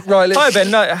 Okay, right, hi, Ben.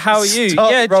 No, how are you?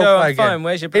 Yeah, Joe, I'm fine.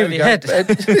 Where's your bloody head?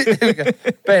 Here we go.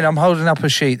 Ben, I'm holding up a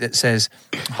sheet that says,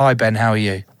 hi, Ben, how are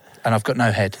you? And I've got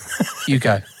no head. You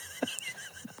go.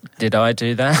 Did I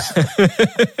do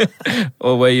that?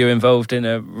 Or were you involved in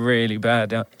a really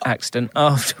bad accident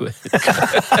afterwards?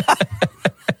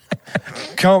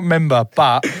 Can't remember,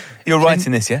 but... You're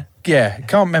writing this, yeah? Yeah.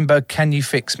 Can't remember, can you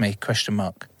fix me? ?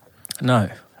 No.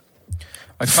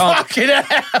 I can't. Fucking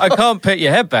hell! I can't put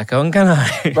your head back on, can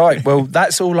I? Right, well,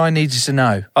 that's all I needed to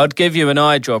know. I'd give you an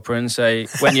eyedropper and say,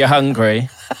 when you're hungry,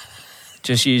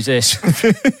 just use this.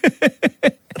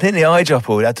 I think the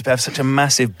eyedropper would have to have such a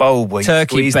massive bulb where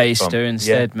Turkey you squeeze it from. baster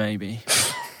instead, maybe.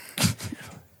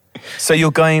 So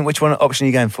you're going, which one option are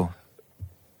you going for?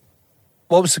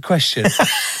 What was the question?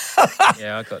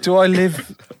 Yeah, I got. Do I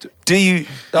live? Do you?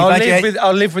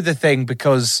 I'll live with the thing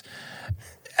because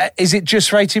is it just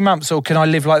for 18 months or can I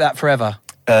live like that forever?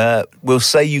 We'll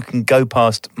say you can go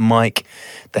past Mike,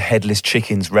 the headless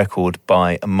chicken's record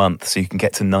by a month, so you can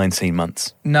get to 19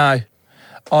 months. No,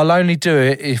 I'll only do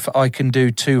it if I can do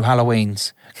 2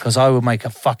 Halloweens because I will make a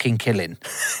fucking killing.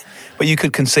 But you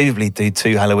could conceivably do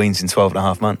 2 Halloweens in 12 and a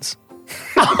half months.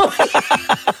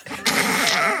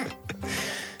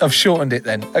 I've shortened it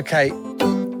then. Okay.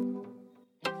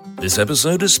 This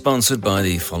episode is sponsored by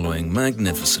the following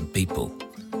magnificent people.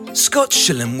 Scott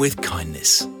Shillam with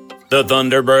kindness. The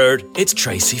Thunderbird, it's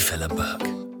Tracy Phillip-Burke.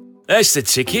 That's the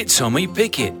Ticket, Tommy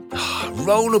Pickett.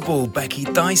 Rollerball, Becky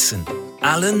Dyson.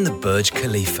 Alan, the Burj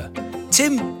Khalifa.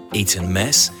 Tim, Eton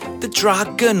Mess. The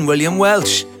Dragon, William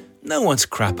Welsh. No one's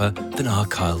crapper than our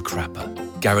Kyle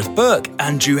Crapper. Gareth Burke,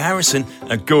 Andrew Harrison,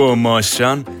 and go on my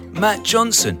son, Matt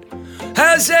Johnson.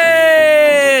 How's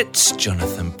it?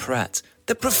 Jonathan Pratt,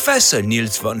 the Professor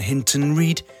Niels von Hinton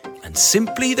Reed, and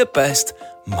simply the best,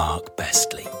 Mark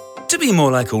Bestley. To be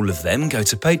more like all of them, go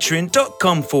to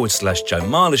patreon.com/Joe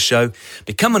Marler Show,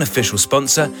 become an official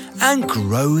sponsor, and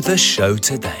grow the show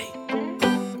today.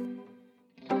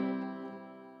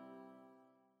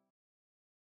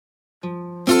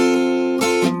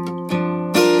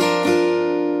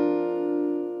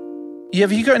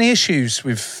 Have you got any issues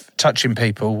with touching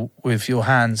people with your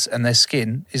hands and their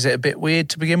skin? Is it a bit weird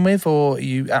to begin with, or are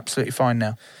you absolutely fine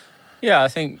now? Yeah, I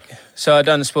think so. I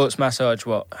done sports massage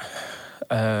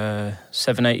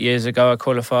 7-8 years ago. I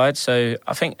qualified, so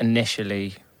I think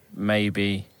initially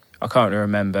maybe I can't really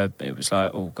remember. It was like,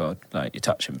 oh god, like you're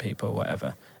touching people or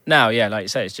whatever. Now, yeah, like you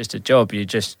say, it's just a job. You're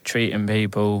just treating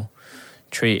people,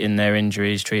 treating their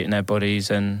injuries, treating their bodies,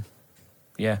 and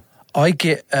yeah. I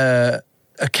get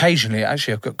occasionally.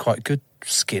 Actually, I've got quite good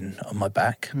skin on my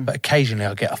back, but occasionally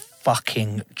I get a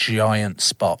fucking giant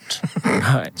spot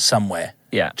Right. somewhere.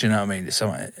 Yeah. Do you know what I mean? It's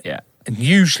somewhere. Yeah. And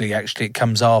usually, actually, it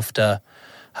comes after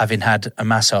having had a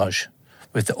massage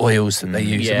with the oils that they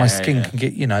use. Yeah, And my skin can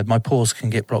get, my pores can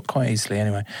get blocked quite easily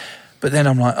anyway. But then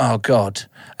I'm like, oh, God.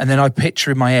 And then I picture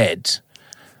in my head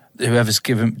whoever's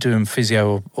doing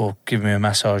physio or giving me a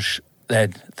massage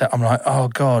then, that I'm like, oh,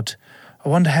 God, I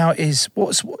wonder how it is.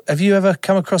 Have you ever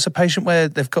come across a patient where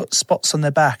they've got spots on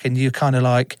their back and you're kind of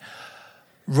like,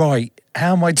 right,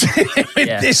 how am I dealing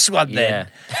with this one then?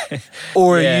 Yeah.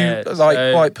 Or are you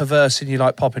quite perverse and you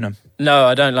like popping them? No,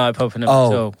 I don't like popping them at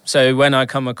all. So when I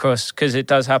come across, because it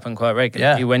does happen quite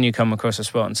regularly, when you come across a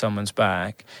spot on someone's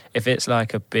back, if it's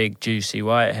like a big juicy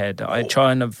whitehead, I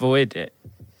try and avoid it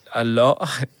a lot.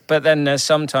 But then there's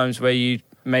sometimes where you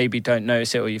maybe don't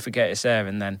notice it or you forget it's there,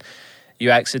 and then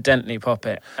you accidentally pop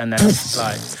it, and then it's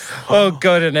like, oh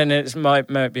god, and then it might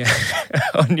be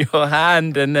on your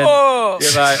hand, and then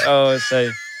you're like, oh, so.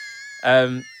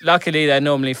 Luckily, they're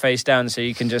normally face down, so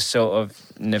you can just sort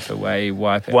of nip away,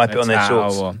 wipe it on their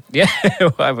shorts.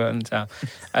 wipe it on the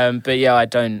towel. But yeah, I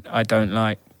don't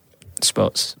like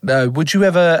spots. No. Would you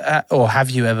ever, or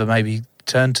have you ever maybe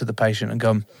turned to the patient and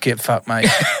gone, "Get fucked, mate.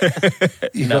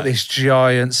 You've got this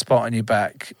giant spot on your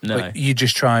back." No. But you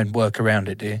just try and work around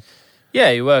it, do you? Yeah,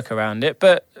 you work around it.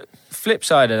 But flip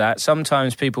side of that,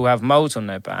 sometimes people have moles on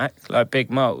their back, like big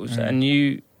moles,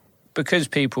 and because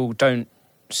people don't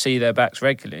see their backs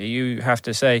regularly, you have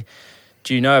to say,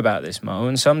 "Do you know about this mole?"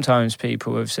 And sometimes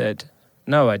people have said,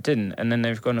 "No, I didn't." And then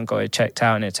they've gone and got it checked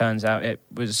out, and it turns out it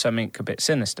was something a bit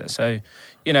sinister. So,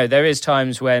 there is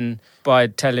times when by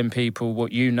telling people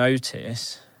what you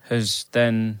notice has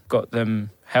then got them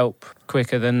help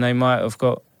quicker than they might have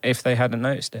got if they hadn't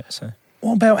noticed it. So,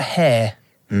 what about hair?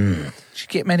 Do you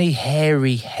get many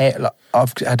hairy hair? Like,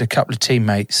 I've had a couple of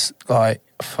teammates, like,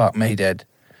 fuck me dead.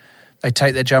 They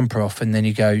take their jumper off and then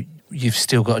you go, "You've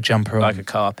still got a jumper on." like a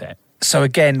carpet. So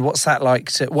again, what's that like?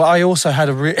 Well, I also had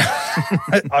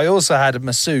I also had a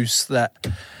masseuse that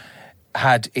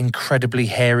had incredibly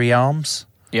hairy arms.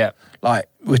 Yeah. Like,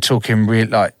 we're talking real,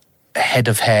 like, a head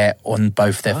of hair on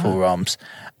both their forearms,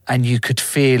 and you could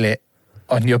feel it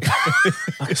on your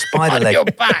Like a spider on leg. your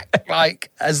back,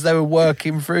 like, as they were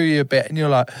working through you a bit, and you're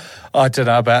like, "I don't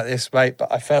know about this, mate," but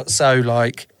I felt so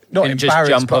like. Not And just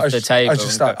embarrassed, jump but off I was the just, table I was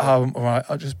just and like, go- "Oh, all right,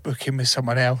 I'll just book him with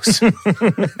someone else."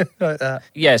 Like that.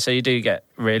 Yeah, so you do get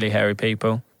really hairy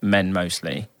people, men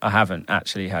mostly. I haven't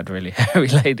actually had really hairy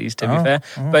ladies, to be fair.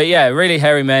 But yeah, really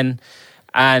hairy men.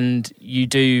 And you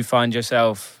do find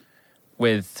yourself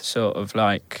with sort of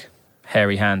like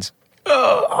hairy hands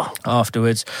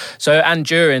afterwards. So, and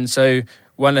during, so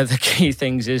one of the key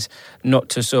things is not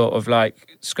to sort of like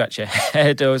scratch your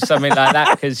head or something like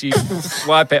that, because you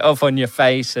wipe it off on your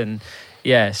face. And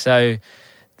yeah, so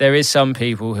there is some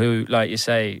people who, like you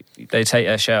say, they take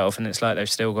their shirt off and it's like they've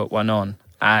still got one on.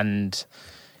 And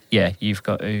yeah, you've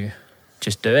got to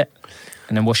just do it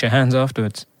and then wash your hands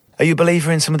afterwards. Are you a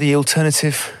believer in some of the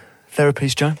alternative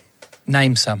therapies, Joe?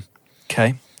 Name some.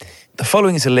 Okay. The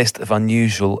following is a list of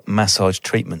unusual massage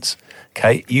treatments.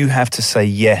 Okay. You have to say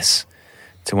yes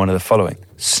to one of the following.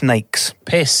 Snakes.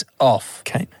 Piss off.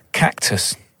 Okay.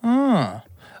 Cactus.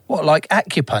 What, like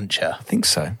acupuncture? I think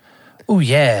so. Oh,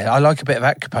 yeah, I like a bit of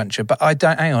acupuncture, but I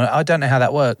don't know how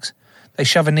that works. They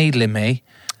shove a needle in me.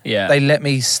 Yeah. They let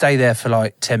me stay there for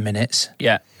like 10 minutes.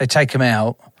 Yeah. They take them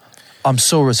out. I'm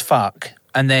sore as fuck.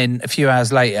 And then a few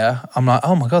hours later, I'm like,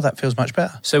 "Oh my God, that feels much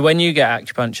better." So when you get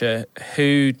acupuncture,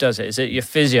 who does it? Is it your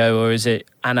physio or is it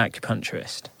an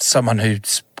acupuncturist? Someone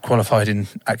who's qualified in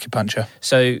acupuncture.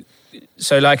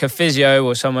 So like a physio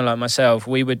or someone like myself,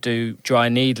 we would do dry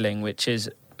needling, which is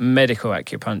medical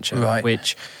acupuncture, Right.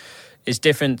 which is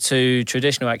different to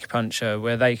traditional acupuncture,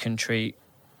 where they can treat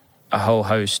a whole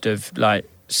host of like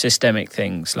systemic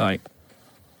things, like,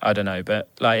 I don't know, but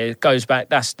like it goes back.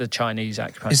 That's the Chinese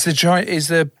acupuncture. Is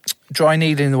the dry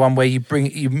needling the one where you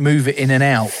move it in and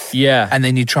out, Yeah, and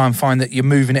then you try and find that you're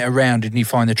moving it around and you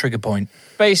find the trigger point?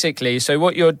 basically. So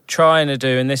what you're trying to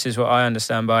do, and this is what I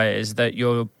understand by it, is that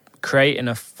you're creating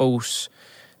a false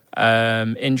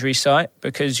injury site,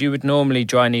 because you would normally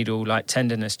dry needle like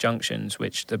tendinous junctions,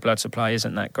 which the blood supply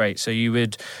isn't that great. So you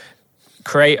would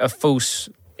create a false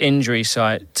injury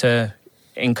site to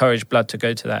encourage blood to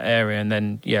go to that area, and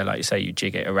then, yeah, like you say, you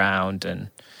jig it around and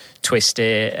twist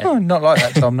it. Oh, not like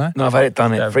that, Tom, no. No, I've had it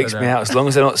done. It Yeah, freaks but, me out. As long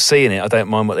as they're not seeing it, I don't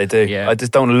mind what they do. Yeah. I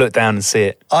just don't want to look down and see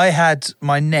it. I had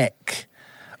my neck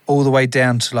all the way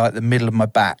down to like the middle of my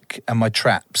back and my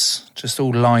traps just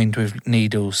all lined with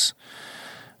needles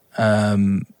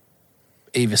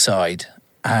either side.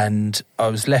 And I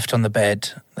was left on the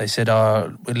bed. They said,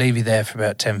 "Oh, we'll leave you there for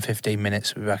about 10, 15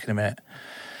 minutes. We'll be back in a minute."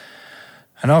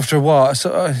 And after a while,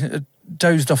 I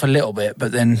dozed off a little bit,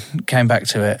 but then came back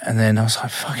to it. And then I was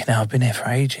like, "Fucking hell, I've been here for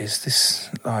ages."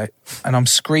 And I'm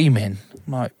screaming.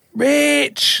 I'm like,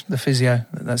 "Rich!" The physio.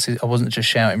 That's it. I wasn't just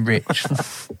shouting "Rich."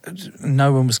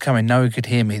 No one was coming. No one could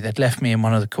hear me. They'd left me in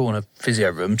one of the corner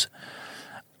physio rooms.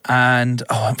 And,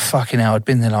 fucking hell, I'd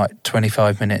been there like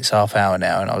 25 minutes, half hour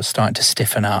now, and I was starting to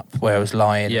stiffen up where I was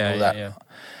lying and all that. Yeah. And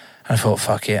I thought,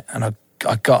 fuck it. And I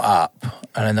got up,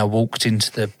 and then I walked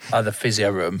into the other physio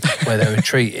room where they were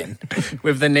treating.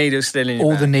 With the needle still in your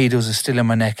All back. the needles are still in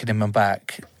my neck and in my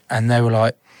back. And they were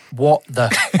like, "What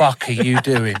the fuck are you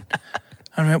doing?"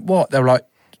 And I went, "What?" They were like,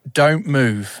 "Don't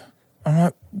move." I'm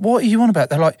like, "What are you on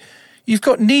about?" They're like, "You've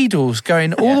got needles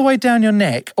going all the way down your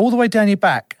neck, all the way down your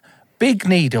back. Big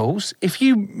needles. If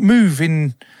you move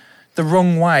in the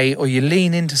wrong way or you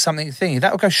lean into something,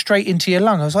 that will go straight into your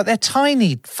lung." I was like, "They're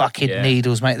tiny fucking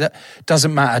needles, mate. That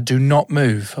doesn't matter. Do not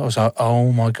move." I was like,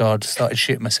 "Oh my God," started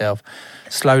shitting myself.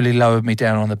 Slowly lowered me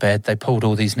down on the bed. They pulled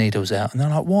all these needles out. And they're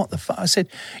like, "What the fuck?" I said,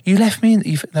 "You left me in."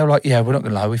 They were like, "Yeah, we're not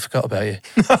going to lie. We forgot about you."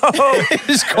 It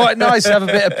was quite nice to have a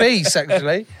bit of peace,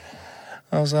 actually.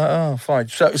 I was like, oh, fine.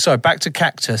 So back to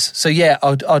cactus. So yeah,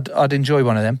 I'd enjoy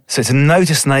one of them. So it's a no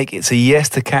to snake, it's a yes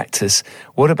to cactus.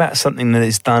 What about something that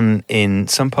is done in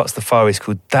some parts of the Far East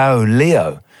called Dao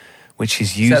Leo, which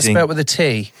is using... Is that spelled with a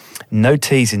T? No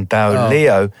T's in Dao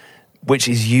Leo, which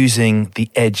is using the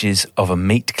edges of a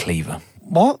meat cleaver.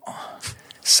 What?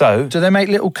 So... Do they make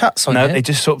little cuts on it? No, they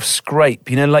just sort of scrape.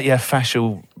 You know, like you have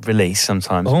fascial release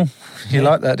sometimes. Oh, you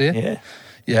like that, do you? Yeah.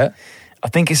 Yeah. I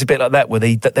think it's a bit like that, where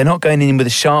they're not going in with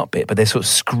a sharp bit, but they're sort of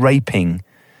scraping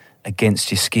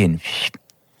against your skin.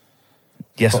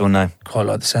 Yes or no? Quite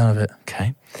like the sound of it.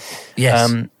 Okay.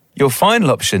 Yes. Your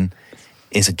final option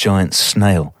is a giant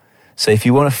snail. So if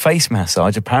you want a face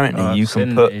massage, apparently you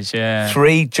can put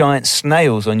 3 giant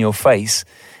snails on your face,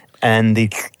 and the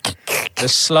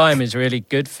slime is really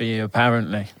good for you,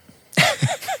 apparently.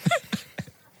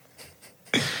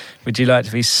 Would you like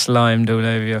to be slimed all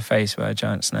over your face by a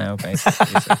giant snail,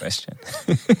 basically, is the question.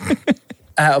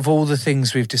 Out of all the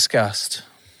things we've discussed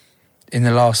in the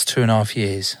last 2.5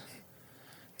 years,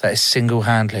 that is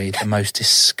single-handedly the most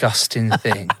disgusting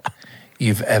thing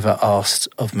you've ever asked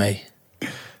of me.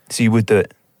 So you would do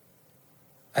it?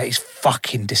 That is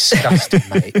fucking disgusting,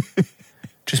 mate.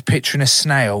 Just picturing a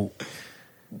snail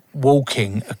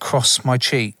walking across my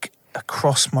cheek,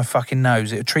 across my fucking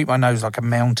nose. It would treat my nose like a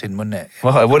mountain, wouldn't it?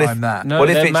 Well, what if it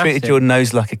massive. treated your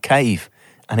nose like a cave,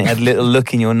 and it had a little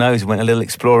look in your nose and went a little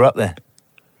explorer up there?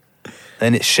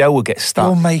 Then its shell would get stuck.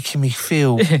 You're making me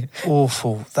feel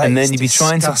awful. And then you'd be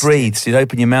trying to breathe, so you'd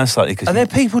open your mouth slightly. Are there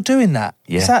people doing that?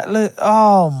 Yeah. Is that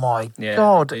oh my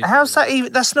God. How's that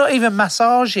even? That's not even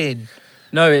massaging.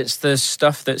 No, it's the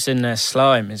stuff that's in their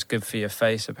slime is good for your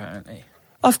face, apparently.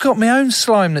 I've got my own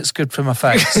slime that's good for my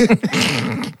face.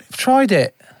 I've tried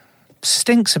it.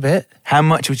 Stinks a bit. How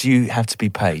much would you have to be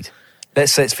paid?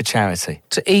 Let's say it's for charity.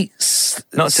 To eat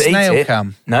Not to snail eat it.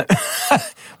 cum? No.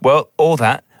 Well, all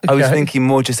that. Okay. I was thinking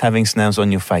more just having snails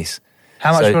on your face.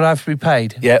 How much would I have to be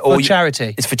paid? Yeah, for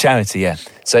charity? It's for charity, yeah.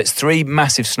 So it's 3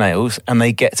 massive snails, and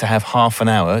they get to have half an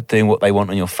hour doing what they want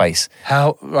on your face.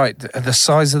 Right, the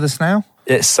size of the snail?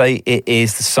 Let's say it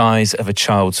is the size of a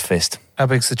child's fist. How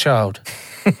big's the child?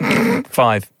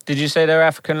 5. Did you say they're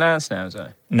African land snails, though?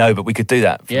 No, but we could do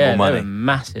that for more money. They're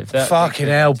massive. Fucking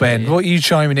hell, Ben. What are you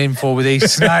chiming in for with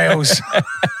these snails?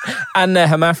 And they're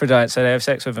hermaphrodites, so they have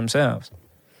sex with themselves.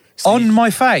 On my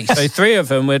face? So 3 of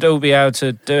them would all be able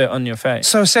to do it on your face.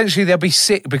 So essentially they'll be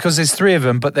sick because there's 3 of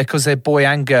them, but because they're boy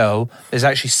and girl, there's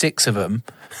actually 6 of them.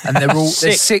 And they're all...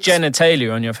 6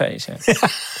 genitalia on your face, yeah.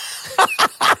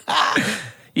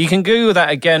 You can Google that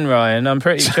again, Ryan. I'm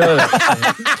pretty sure. Do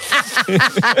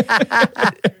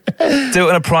it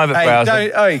on a private browser.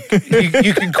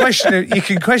 You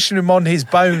can question him on his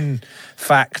bone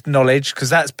fact knowledge because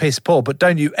that's piss poor. But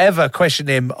don't you ever question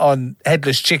him on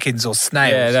headless chickens or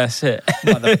snails? Yeah, that's it,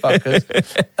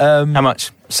 motherfuckers. How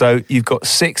much? So you've got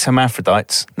 6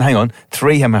 hermaphrodites. Hang on,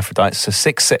 3 hermaphrodites. So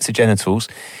 6 sets of genitals.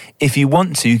 If you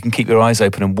want to, you can keep your eyes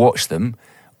open and watch them,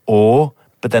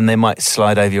 but then they might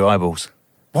slide over your eyeballs.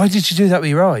 Why did you do that with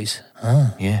your eyes?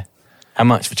 Oh. Yeah. How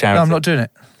much for charity? No, I'm not doing it.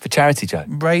 For charity, Joe?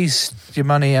 Raise your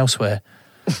money elsewhere.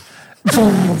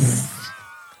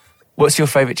 What's your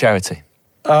favourite charity?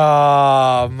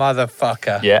 Oh,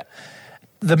 motherfucker. Yeah.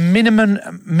 The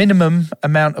minimum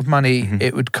amount of money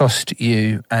it would cost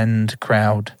you and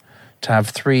crowd to have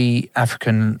 3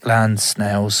 African land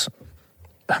snails,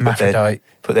 hermaphrodite.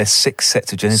 Put their 6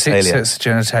 sets of genitalia. 6 sets of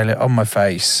genitalia on my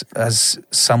face as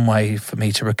some way for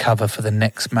me to recover for the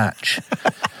next match.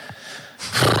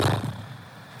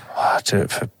 I'd do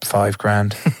it for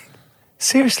 $5,000.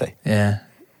 Seriously? Yeah.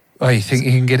 Oh, you think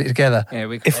you can get it together?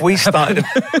 Yeah, if we start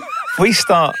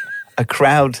a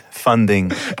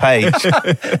crowdfunding page.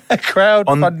 A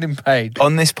crowdfunding page.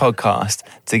 On this podcast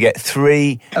to get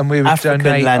 3 and we would African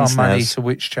donate land our snails money to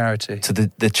which charity? To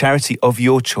the charity of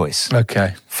your choice.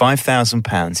 Okay.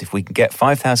 £5,000. If we can get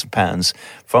 £5,000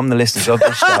 from the listeners of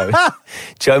the show,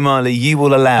 Joe Marley, you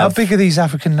will allow... How big are these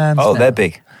African land snails? Oh, they're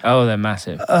big. Oh, they're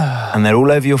massive. And they're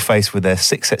all over your face with their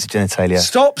 6 sets of genitalia.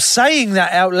 Stop saying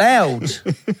that out loud.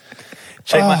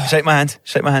 Shake my hand.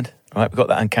 Shake my hand. All right, we've got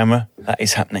that on camera. That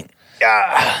is happening.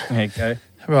 Yeah. There you go.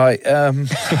 Right.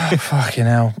 Fucking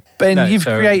hell. Ben, you've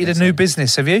created a new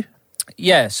business, have you?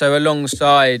 Yeah, so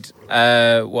alongside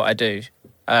what I do,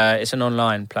 it's an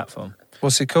online platform.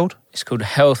 What's it called? It's called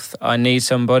Health, I Need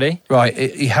Somebody. Right,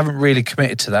 you haven't really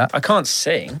committed to that. I can't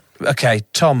sing. Okay,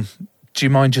 Tom, do you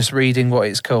mind just reading what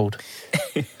it's called?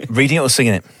 Reading it or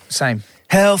singing it? Same.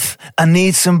 Health, I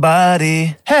need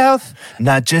somebody. Health.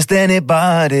 Not just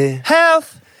anybody.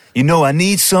 Health. You know I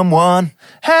need someone.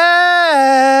 Health.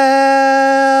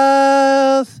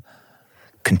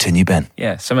 Continue, Ben.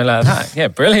 Yeah, something like that. Yeah,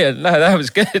 brilliant. No, that was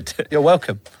good. You're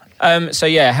welcome. So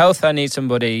yeah, Health I Need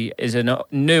Somebody is a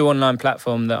new online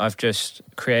platform that I've just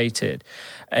created.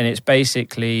 And it's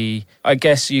basically, I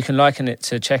guess you can liken it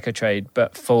to Checker Trade,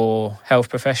 but for health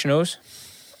professionals.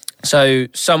 So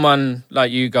someone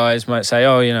like you guys might say,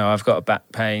 oh, I've got a back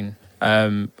pain.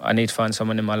 I need to find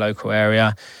someone in my local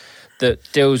area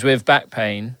that deals with back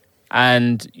pain,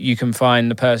 and you can find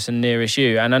the person nearest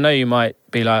you. And I know you might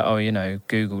be like, oh,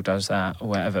 Google does that or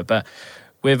whatever. But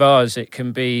with ours, it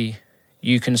can be,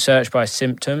 you can search by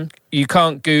symptom. You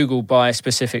can't Google by a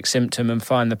specific symptom and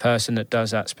find the person that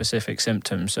does that specific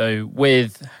symptom. So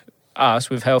with us,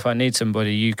 with Health I Need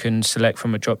Somebody, you can select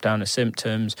from a drop down of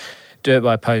symptoms, do it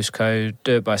by postcode,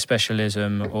 do it by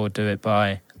specialism, or do it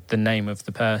by the name of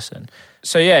the person.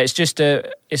 So yeah,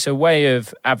 it's a way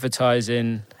of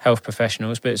advertising health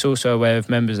professionals, but it's also a way of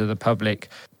members of the public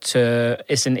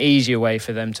it's an easier way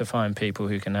for them to find people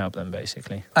who can help them,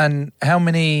 basically. And how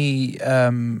many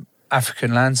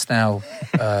African Landsnail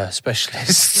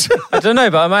specialists? I don't know,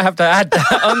 but I might have to add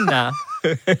that on now.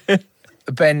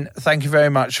 Ben, thank you very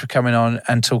much for coming on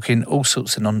and talking all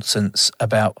sorts of nonsense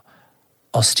about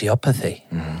osteopathy.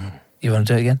 You want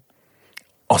to do it again?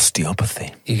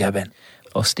 Osteopathy. You go, Ben.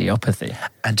 Osteopathy.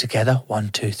 And together, 1,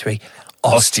 2, 3.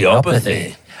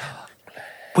 Osteopathy.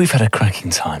 We've had a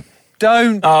cracking time.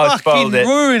 Don't fucking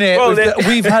ruin it.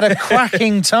 We've had a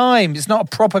cracking time. It's not a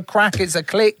proper crack, it's a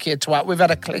click, you twat. We've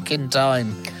had a clicking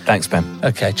time. Thanks, Ben.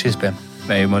 Okay, cheers, Ben.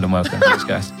 No, you're more than welcome. Thanks,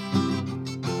 guys.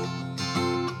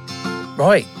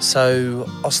 Right, so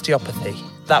osteopathy.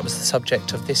 That was the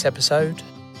subject of this episode.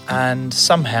 And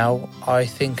somehow I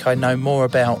think I know more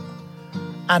about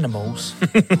animals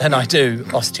than I do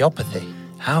osteopathy.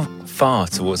 How far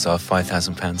towards our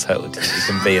 £5,000 total do you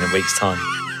can be in a week's time?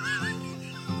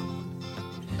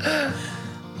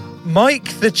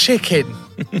 Mike the chicken.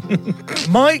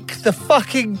 Mike the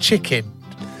fucking chicken.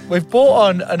 We've brought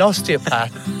on an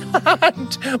osteopath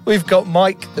and we've got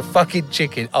Mike the fucking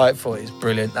chicken. I thought it was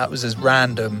brilliant. That was as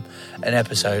random an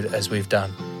episode as we've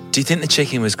done. Do you think the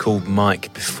chicken was called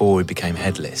Mike before he became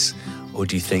headless? Or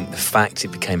do you think the fact it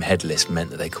became headless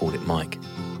meant that they called it Mike?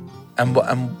 And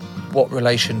what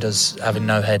relation does having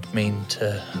no head mean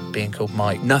to being called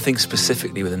Mike? Nothing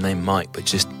specifically with the name Mike, but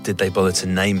just did they bother to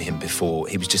name him before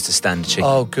he was just a standard chicken?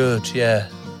 Oh, good, yeah.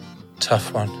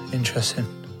 Tough one. Interesting.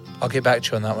 I'll get back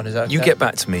to you on that one. Is that okay? You get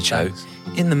back to me, Joe.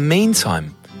 Thanks. In the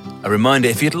meantime, a reminder,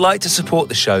 if you'd like to support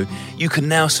the show, you can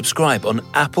now subscribe on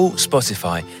Apple,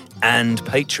 Spotify and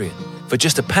Patreon. For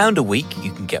just £1 a week,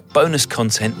 you can get bonus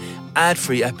content,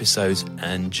 ad-free episodes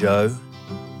and Joe...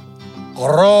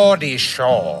 Roddy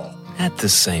Shaw. At the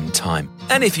same time.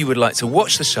 And if you would like to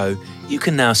watch the show, you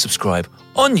can now subscribe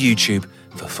on YouTube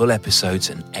for full episodes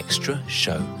and extra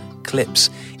show clips.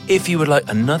 If you would like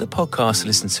another podcast to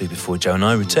listen to before Joe and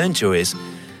I return to your ears,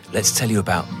 let's tell you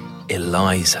about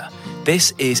Eliza.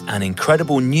 This is an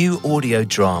incredible new audio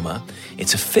drama.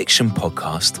 It's a fiction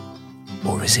podcast,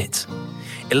 or is it?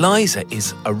 Eliza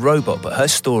is a robot, but her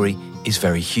story is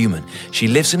very human. She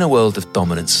lives in a world of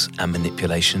dominance and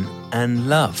manipulation and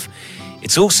love.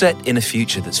 It's all set in a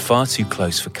future that's far too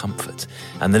close for comfort.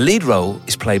 And the lead role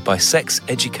is played by Sex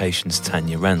Education's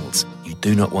Tanya Reynolds. You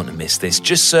do not want to miss this.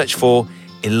 Just search for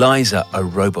Eliza, a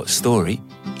Robot Story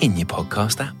in your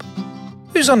podcast app.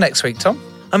 Who's on next week, Tom?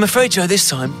 I'm afraid, Joe, this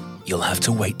time you'll have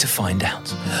to wait to find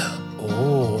out.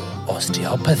 Oh,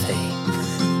 osteopathy.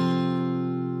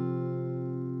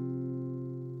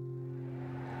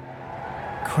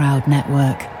 Crowd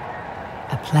Network,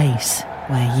 a place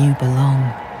where you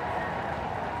belong.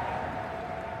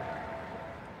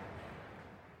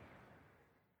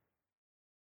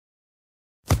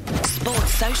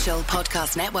 Sports Social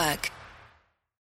Podcast Network.